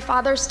 My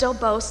father still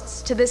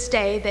boasts to this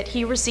day that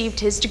he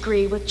received his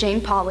degree with Jane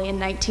Pauley in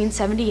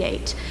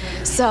 1978.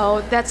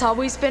 So that's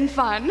always been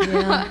fun.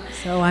 Yeah,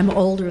 so I'm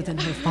older than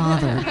her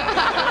father.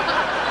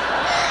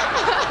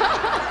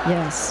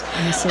 Yes,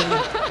 I see.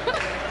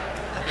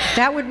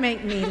 That would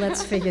make me,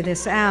 let's figure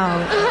this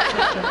out.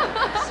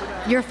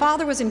 Your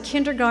father was in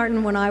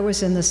kindergarten when I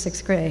was in the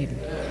 6th grade.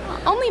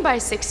 Only by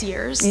 6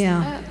 years.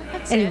 Yeah.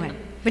 Anyway, it.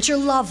 but you're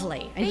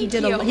lovely, and he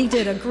did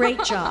a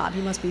great job.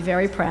 You must be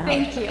very proud.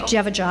 Thank you. Do you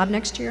have a job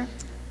next year?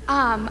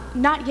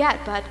 Not yet,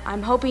 but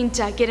I'm hoping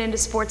to get into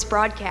sports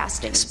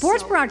broadcasting.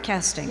 Sports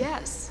broadcasting?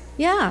 Yes.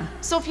 Yeah.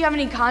 So if you have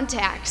any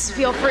contacts,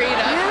 feel free to.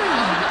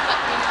 Yeah.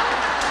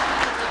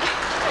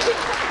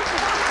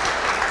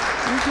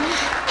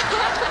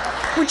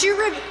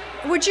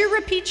 Would you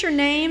repeat your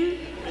name?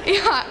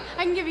 Yeah,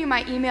 I can give you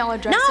my email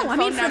address. No, and I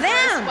mean phone for number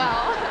them. As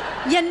well.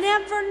 You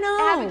never know.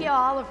 Abigail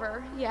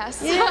Oliver,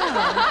 yes.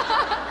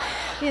 Yeah.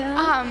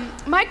 Yeah.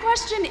 My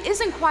question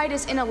isn't quite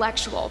as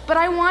intellectual, but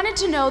I wanted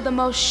to know the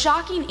most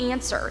shocking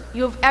answer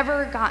you have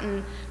ever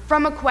gotten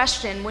from a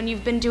question when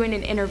you've been doing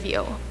an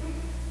interview.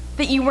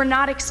 that you were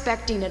not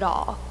expecting at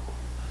all?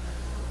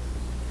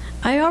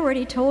 I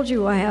already told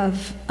you I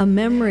have a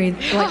memory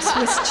like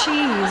Swiss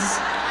cheese.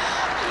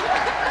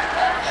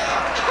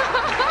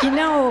 You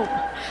know,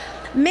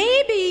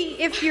 maybe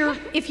if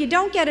you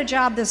don't get a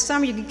job this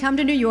summer, you can come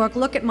to New York,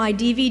 look at my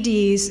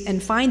DVDs,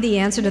 and find the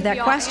answer to that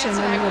question.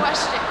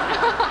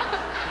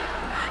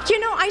 You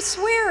know, I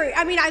swear.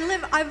 I mean,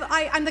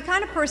 I'm the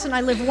kind of person, I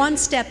live one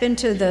step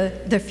into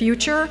the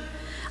future.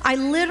 I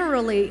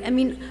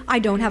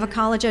don't have a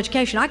college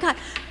education.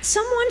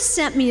 Someone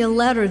sent me a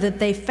letter that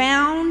they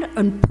found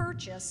and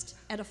purchased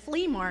at a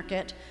flea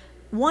market,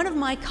 one of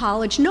my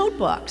college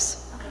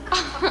notebooks.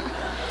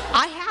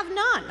 I have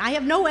none. I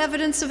have no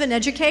evidence of an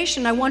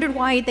education. I wondered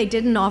why they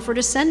didn't offer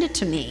to send it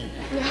to me.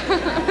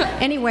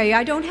 Anyway,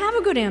 I don't have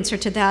a good answer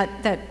to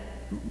that.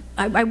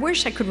 I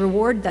wish I could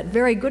reward that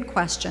very good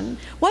question.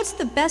 What's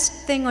the best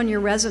thing on your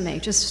resume,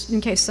 just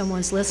in case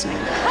someone's listening?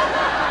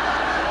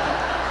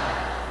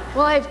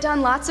 Well, I've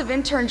done lots of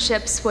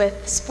internships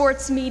with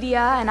sports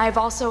media, and I've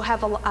also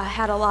had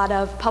a lot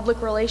of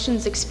public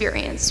relations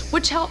experience,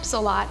 which helps a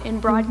lot in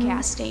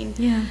broadcasting.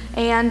 Yeah.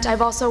 And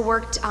I've also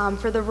worked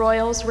for the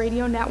Royals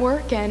Radio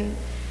Network, and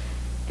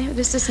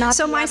this is not.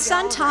 So my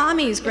son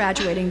Tommy's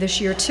graduating this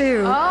year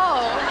too.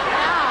 Oh,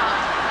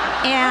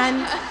 yeah.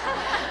 And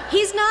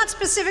he's not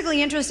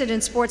specifically interested in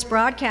sports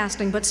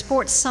broadcasting, but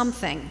sports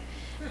something.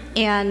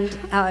 And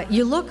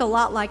you look a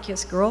lot like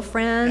his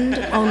girlfriend,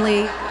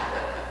 only.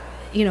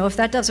 You know, if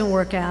that doesn't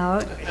work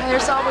out.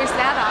 There's always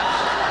that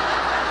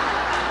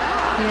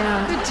option.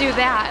 Yeah. Could do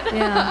that.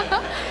 Yeah.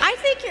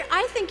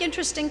 I think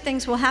interesting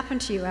things will happen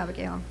to you,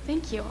 Abigail.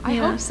 Thank you. I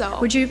hope so.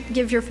 Would you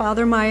give your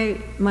father my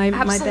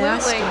best?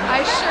 Absolutely.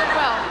 I sure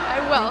will. I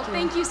will.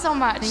 Thank you so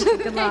much. Thank you.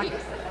 Good luck.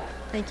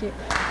 Thank you.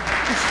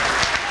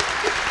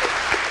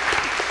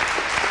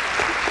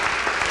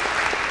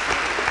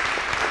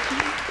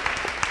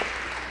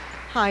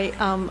 Hi,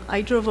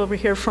 I drove over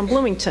here from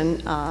Bloomington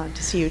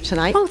to see you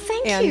tonight. Oh,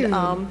 thank you.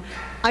 And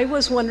I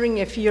was wondering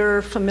if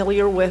you're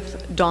familiar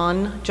with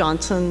Dawn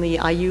Johnson, the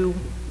IU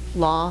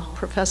law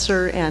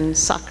professor and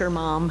soccer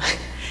mom,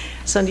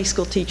 Sunday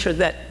school teacher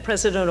that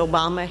President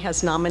Obama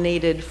has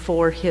nominated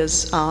for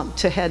his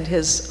to head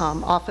his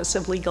Office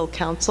of Legal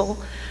Counsel.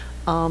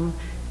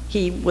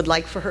 He would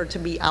like for her to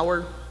be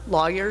our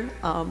lawyer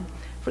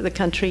for the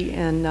country,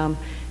 and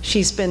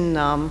she's been.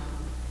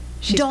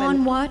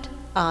 Dawn what?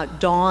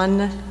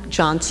 Dawn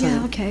Johnson.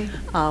 Yeah, okay.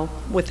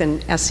 With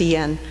an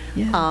S-E-N.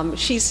 Yeah.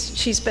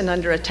 She's been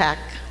under attack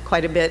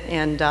quite a bit,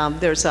 and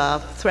there's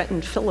a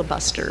threatened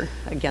filibuster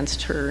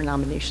against her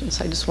nomination.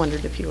 So I just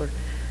wondered if you were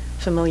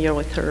familiar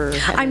with her.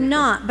 I'm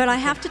not, but I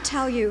have to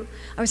tell you,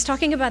 I was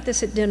talking about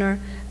this at dinner,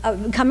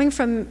 coming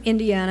from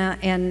Indiana,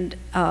 and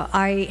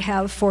I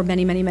have for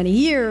many, many, many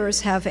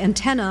years have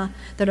antennae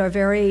that are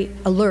very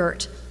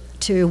alert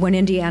to when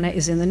Indiana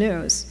is in the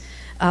news.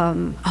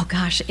 Oh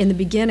gosh, in the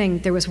beginning,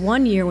 there was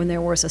one year when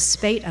there was a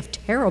spate of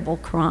terrible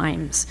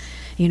crimes,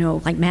 you know,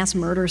 like mass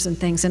murders and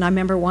things. And I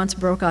remember once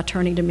Brokaw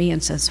turning to me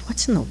and says,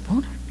 "What's in the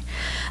water?"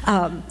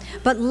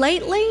 But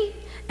lately,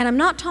 and I'm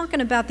not talking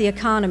about the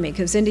economy,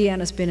 because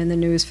Indiana's been in the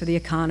news for the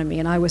economy,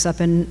 and I was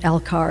up in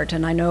Elkhart,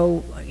 and I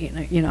know,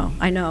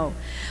 I know.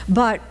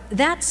 But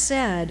that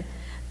said,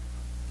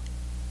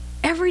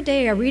 every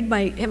day I read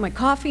have my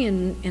coffee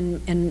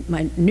and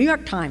my New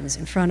York Times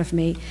in front of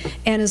me,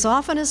 and as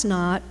often as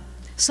not,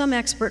 some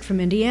expert from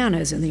Indiana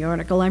is in the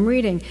article I'm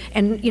reading.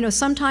 And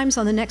sometimes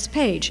on the next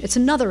page, it's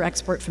another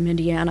expert from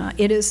Indiana.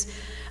 It is,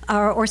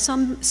 or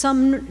some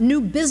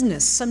new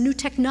business, some new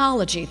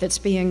technology that's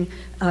being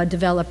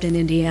developed in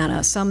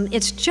Indiana.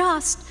 It's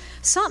just,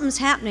 something's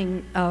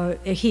happening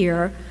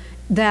here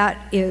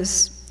that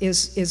is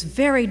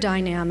very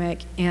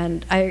dynamic.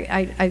 And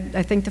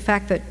I think the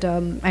fact that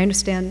I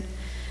understand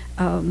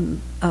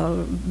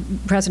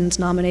President's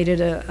nominated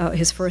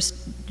his first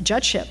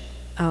judgeship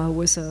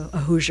was a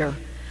Hoosier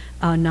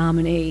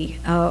nominee.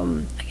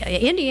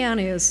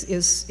 Indiana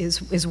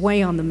is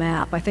way on the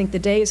map. I think the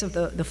days of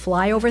the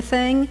flyover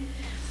thing,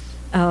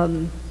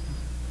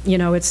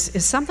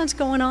 it's something's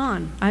going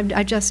on.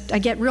 I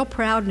get real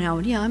proud now.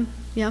 Yeah,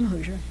 I'm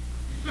Hoosier.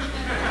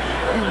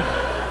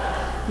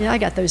 Yeah, I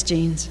got those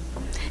genes.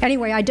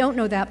 Anyway, I don't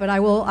know that, but I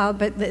will.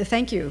 But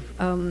thank you.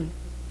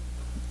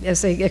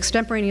 As an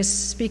extemporaneous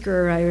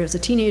speaker, as a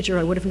teenager,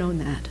 I would have known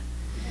that.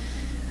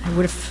 I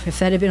would have, if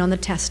that had been on the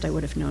test, I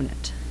would have known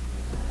it.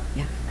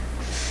 Yeah.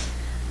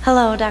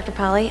 Hello, Dr.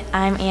 Pauley.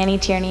 I'm Annie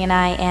Tierney, and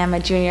I am a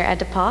junior at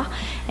DePauw.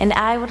 And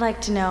I would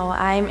like to know,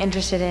 I'm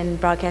interested in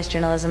broadcast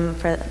journalism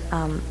for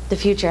the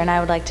future, and I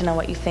would like to know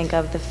what you think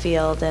of the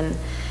field and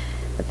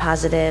the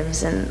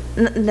positives and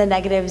the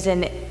negatives,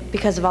 and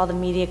because of all the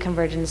media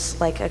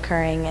convergence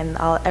occurring and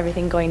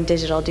everything going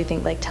digital, do you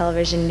think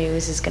television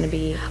news is going to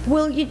be?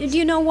 Well,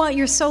 you know what?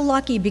 You're so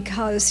lucky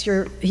because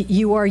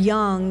you are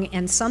young,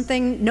 and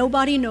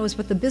nobody knows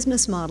what the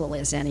business model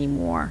is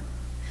anymore.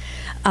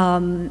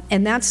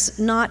 And that's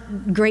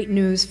not great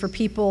news for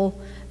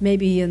people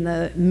maybe in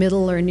the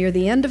middle or near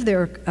the end of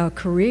their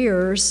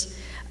careers.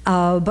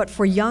 But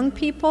for young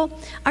people,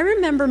 I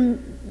remember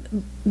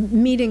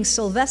meeting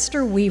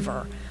Sylvester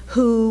Weaver,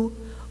 who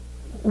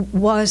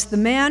was the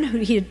man who,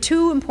 he did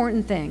two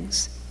important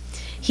things.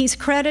 He's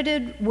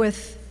credited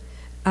with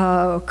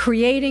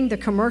creating the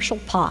commercial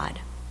pod.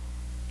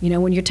 You know,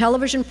 when your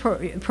television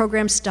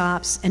program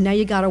stops and now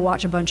you got to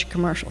watch a bunch of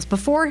commercials.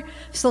 Before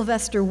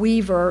Sylvester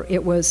Weaver,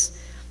 it was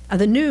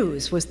the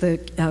news was the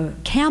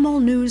Camel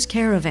News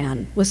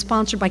Caravan, was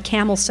sponsored by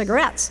Camel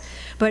cigarettes,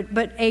 but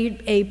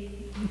a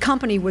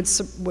company would,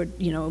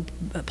 you know,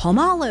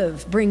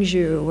 Palmolive brings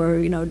you, or,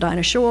 you know,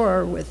 Dinah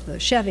Shore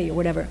with Chevy or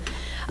whatever.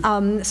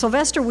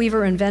 Sylvester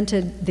Weaver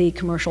invented the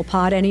commercial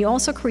pod, and he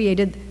also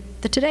created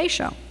the Today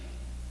Show.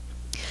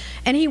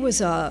 And he was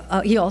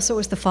he also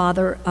was the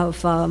father of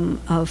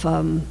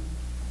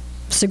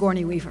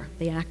Sigourney Weaver,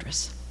 the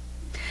actress.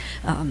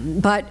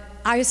 But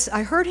I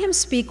heard him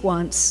speak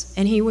once,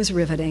 and he was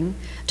riveting,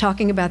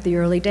 talking about the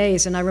early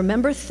days. And I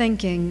remember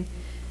thinking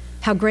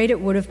how great it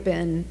would have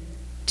been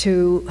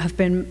to have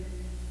been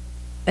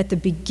at the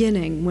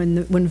beginning,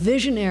 when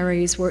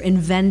visionaries were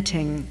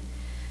inventing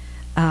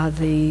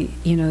the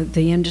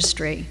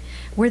industry.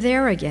 We're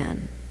there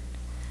again.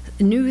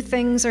 New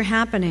things are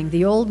happening.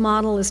 The old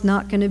model is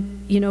not going to,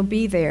 you know,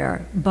 be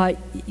there, but,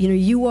 you know,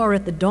 you are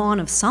at the dawn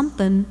of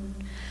something.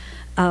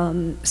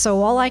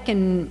 So all I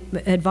can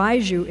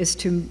advise you is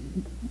to,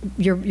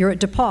 you're at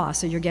DePauw,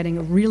 so you're getting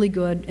a really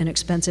good and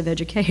expensive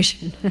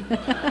education.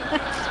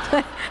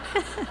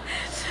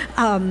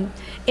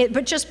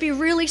 But just be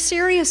really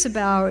serious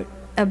about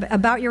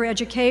your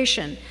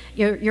education,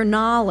 your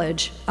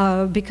knowledge,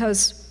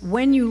 because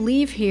when you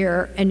leave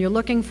here and you're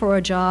looking for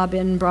a job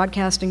in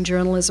broadcasting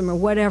journalism or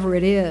whatever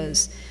it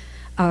is,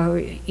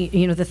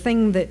 you know, the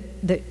thing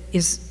that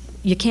is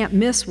you can't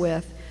miss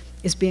with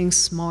is being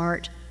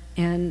smart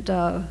and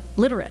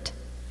literate.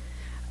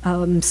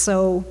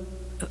 So,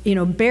 you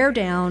know, bear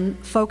down,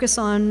 focus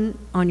on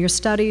your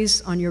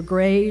studies, on your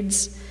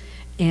grades,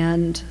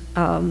 and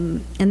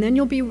then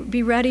you'll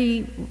be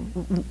ready,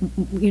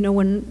 you know,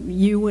 when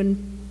you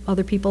and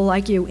other people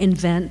like you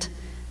invent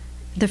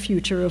the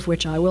future of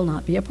which I will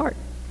not be a part,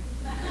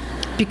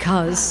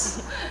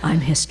 because I'm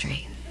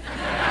history.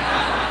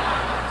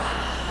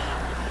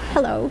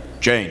 Hello.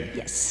 Jane.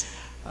 Yes.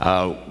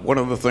 One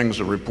of the things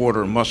a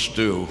reporter must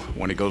do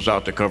when he goes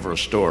out to cover a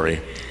story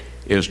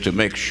is to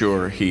make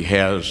sure he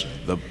has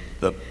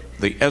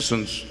the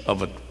essence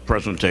of a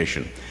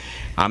presentation.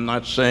 I'm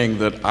not saying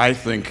that I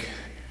think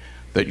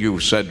that you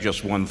said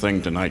just one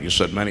thing tonight. You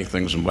said many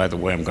things, and by the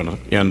way, I'm going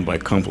to end by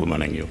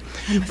complimenting you.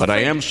 But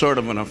I am sort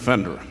of an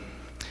offender,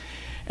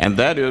 and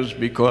that is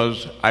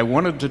because I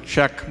wanted to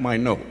check my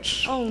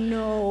notes. Oh,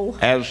 no.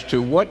 As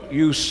to what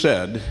you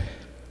said,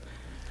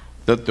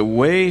 that the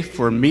way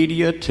for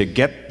media to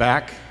get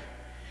back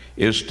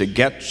is to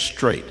get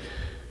straight.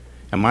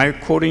 Am I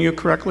quoting you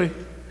correctly?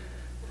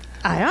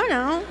 I don't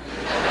know.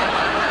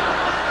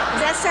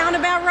 Does that sound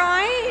about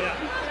right?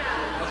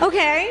 Yeah.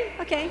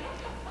 Okay.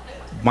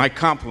 My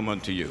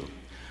compliment to you.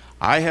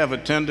 I have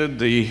attended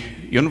the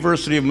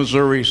University of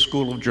Missouri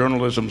School of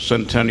Journalism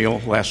Centennial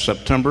last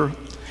September,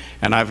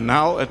 and I've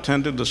now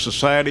attended the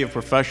Society of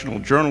Professional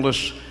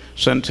Journalists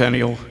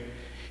Centennial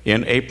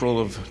in April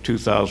of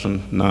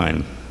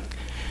 2009.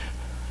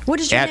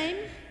 What is your name?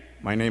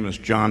 My name is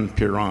John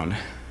Piron.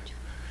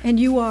 And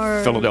you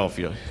are?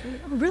 Philadelphia.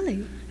 Oh,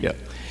 really? Yeah.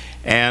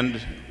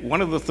 And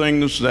one of the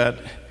things that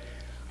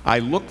I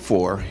looked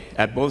for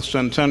at both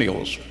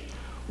centennials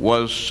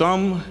was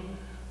some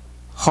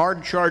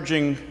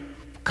hard-charging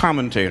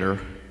commentator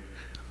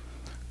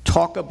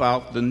talk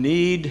about the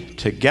need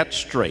to get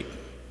straight.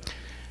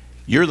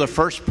 You're the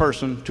first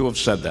person to have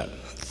said that.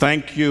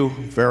 Thank you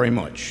very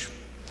much.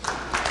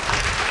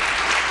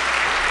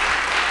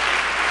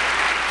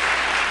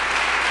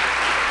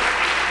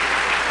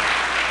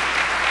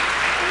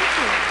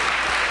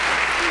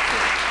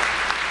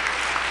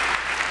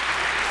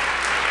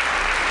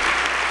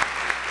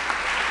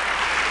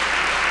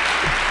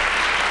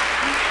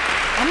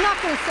 I'm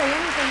not going to say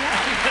anything else.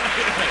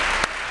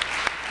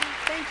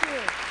 Thank you.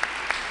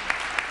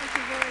 Thank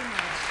you very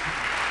much.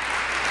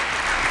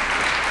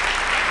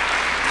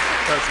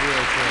 That's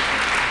really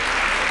cool.